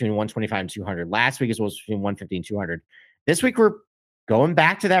mostly between 125 and 200. Last week it was between 150 and 200. This week we're going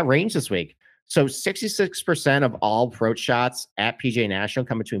back to that range this week. So 66% of all approach shots at PGA National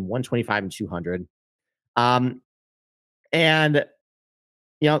come between 125 and 200. And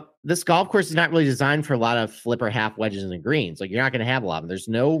this golf course is not really designed for a lot of flipper half wedges and greens. Like you're not going to have a lot of them. There's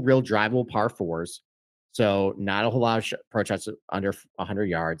no real drivable par fours. So not a whole lot of approach shots under 100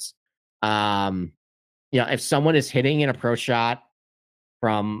 yards. If someone is hitting an approach shot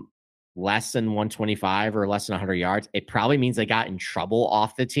from less than 125 or less than 100 yards, it probably means they got in trouble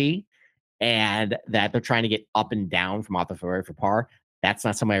off the tee and that they're trying to get up and down from off the fairway for par. That's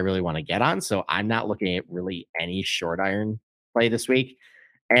not somebody I really want to get on. So I'm not looking at really any short iron play this week.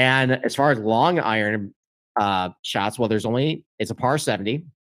 And as far as long iron shots, well, it's a par 70.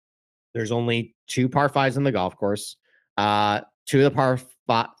 There's only 2 par 5s in the golf course. 2 of the par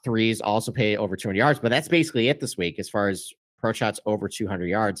 3s also pay over 200 yards, but that's basically it this week as far as pro shots over 200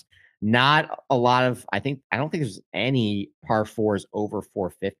 yards. Not a lot of, I don't think there's any par 4s over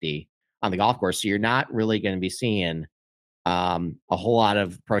 450 on the golf course. So you're not really going to be seeing a whole lot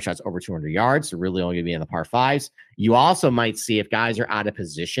of pro shots over 200 yards. They're really only going to be in the par 5s. You also might see if guys are out of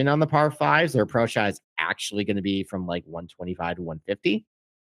position on the par 5s, their pro shot is actually going to be from like 125 to 150.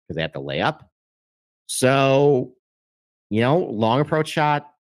 Because they have to lay up. So, long approach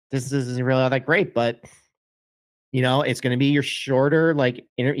shot, this isn't really all that great, but, it's going to be your shorter, like,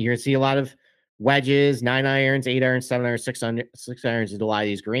 you're going to see a lot of wedges, 9 irons, 8 irons, 7 irons, 6 irons into a lot of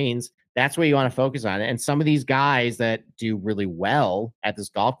these greens. That's what you want to focus on. And some of these guys that do really well at this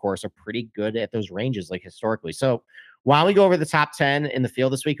golf course are pretty good at those ranges, like historically. So, while we go over the top 10 in the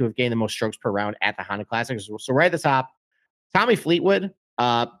field this week who have gained the most strokes per round at the Honda Classic. So right at the top, Tommy Fleetwood,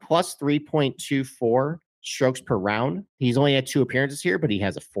 plus 3.24 strokes per round. He's only had 2 appearances here, but he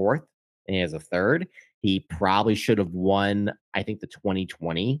has a 4th and he has a 3rd. He probably should have won, I think, the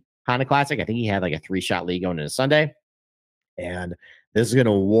 2020 Honda Classic. I think he had like a 3-shot lead going into Sunday. And this is going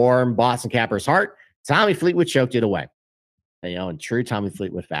to warm Boston Capper's heart. Tommy Fleetwood choked it away. In true Tommy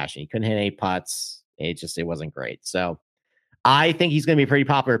Fleetwood fashion. He couldn't hit any putts. It wasn't great. So I think he's going to be a pretty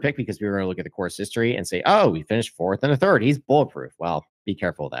popular pick because we're going to look at the course history and say, oh, he finished 4th and a 3rd. He's bulletproof. Well, be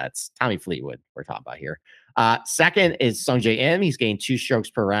careful of that. It's Tommy Fleetwood we're talking about here. Second is Sungjae Im. He's gained 2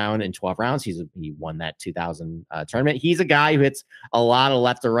 strokes per round in 12 rounds. He won that 2000 tournament. He's a guy who hits a lot of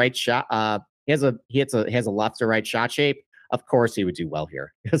left to right shot. He has a left to right shot shape. Of course, he would do well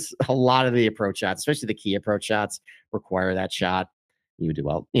here because a lot of the approach shots, especially the key approach shots, require that shot. He would do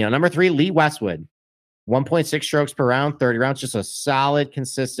well. Number 3, Lee Westwood. 1.6 strokes per round, 30 rounds, just a solid,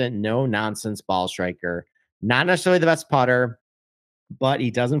 consistent, no nonsense ball striker. Not necessarily the best putter, but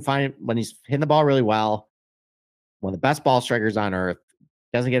he doesn't find it when he's hitting the ball really well. one of the best ball strikers on earth.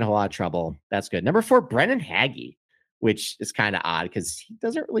 Doesn't get in a whole lot of trouble. That's good. Number 4, Brendan Hagee, which is kind of odd because he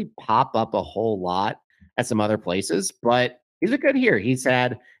doesn't really pop up a whole lot at some other places, but he's a good here. He's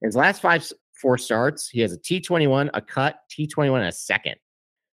had his last 4 starts. He has a T21, a cut, T21, and a second.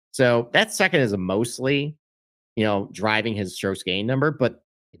 So that second is a mostly, driving his strokes gain number. But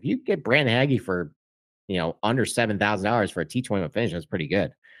if you get Brandon Hagee for, under $7,000 for a T21 finish, that's pretty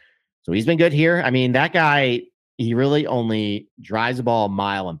good. So he's been good here. I mean, that guy, he really only drives the ball a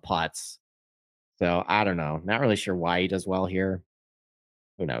mile and putts. So I don't know. Not really sure why he does well here.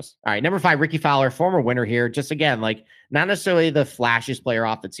 Who knows? All right. Number 5, Ricky Fowler, former winner here. Just again, like not necessarily the flashiest player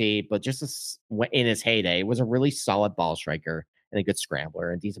off the tee, but just in his heyday, was a really solid ball striker and a good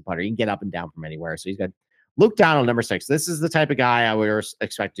scrambler and decent putter. You can get up and down from anywhere. So he's got Luke Donald, number 6. This is the type of guy I would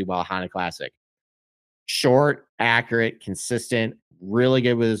expect to do well at Honda Classic. Short, accurate, consistent, really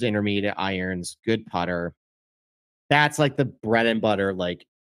good with his intermediate irons, good putter. That's like the bread and butter, like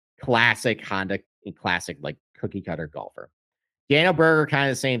classic Honda Classic, like cookie cutter golfer. Daniel Berger, kind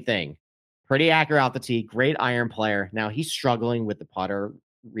of the same thing. Pretty accurate off the tee, great iron player. Now he's struggling with the putter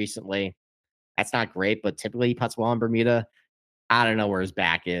recently. That's not great, but typically he putts well in Bermuda. I don't know where his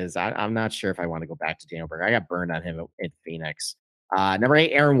back is. I'm not sure if I want to go back to Daniel Berger. I got burned on him in Phoenix. Number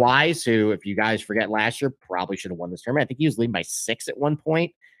 8, Aaron Wise, who, if you guys forget last year, probably should have won this tournament. I think he was leading by 6 at one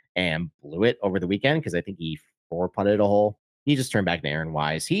point and blew it over the weekend because I think he 4-putted a hole. He just turned back to Aaron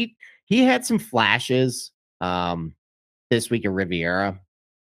Wise. He had some flashes this week at Riviera.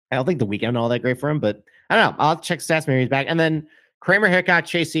 I don't think the weekend all that great for him, but I don't know. I'll check stats. Maybe he's back. And then Kramer, Hickok,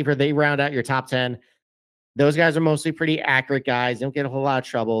 Chase Seifert, they round out your top 10. Those guys are mostly pretty accurate guys. They don't get a whole lot of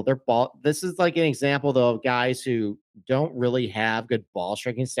trouble. They're ball. This is like an example, though, of guys who don't really have good ball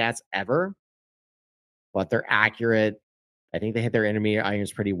striking stats ever, but they're accurate. I think they hit their intermediate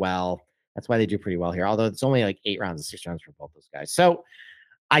irons pretty well. That's why they do pretty well here. Although it's only like 8 rounds and 6 rounds for both those guys. So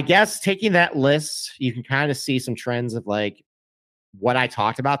I guess taking that list, you can kind of see some trends of like what I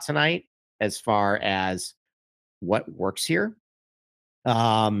talked about tonight as far as what works here.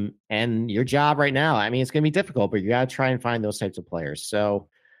 And your job right now, I mean, it's going to be difficult, but you got to try and find those types of players. So,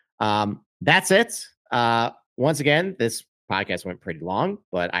 that's it. Once again, this podcast went pretty long,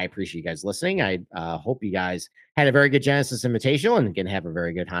 but I appreciate you guys listening. I hope you guys had a very good Genesis Invitational and can have a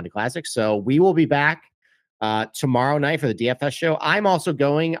very good Honda Classic. So we will be back tomorrow night for the DFS show. I'm also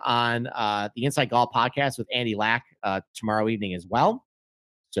going on the Inside Golf podcast with Andy Lack tomorrow evening as well.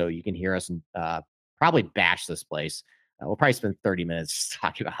 So you can hear us probably bash this place. We'll probably spend 30 minutes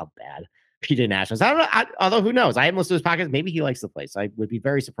talking about how bad PJ National is. I don't know. Although who knows? I haven't listened to his podcast. Maybe he likes the place. I would be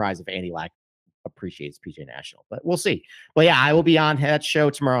very surprised if Andy Lack appreciates PJ National, but we'll see. Well, yeah, I will be on that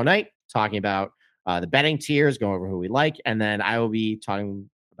show tomorrow night talking about the betting tiers, going over who we like. And then I will be talking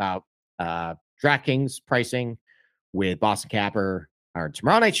about DraftKings pricing with Boston Capper, our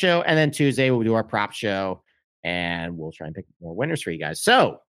tomorrow night show. And then Tuesday, we'll do our prop show and we'll try and pick more winners for you guys.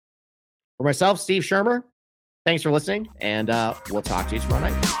 So for myself, Steve Shermer, thanks for listening, and we'll talk to you tomorrow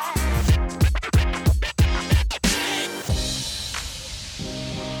night.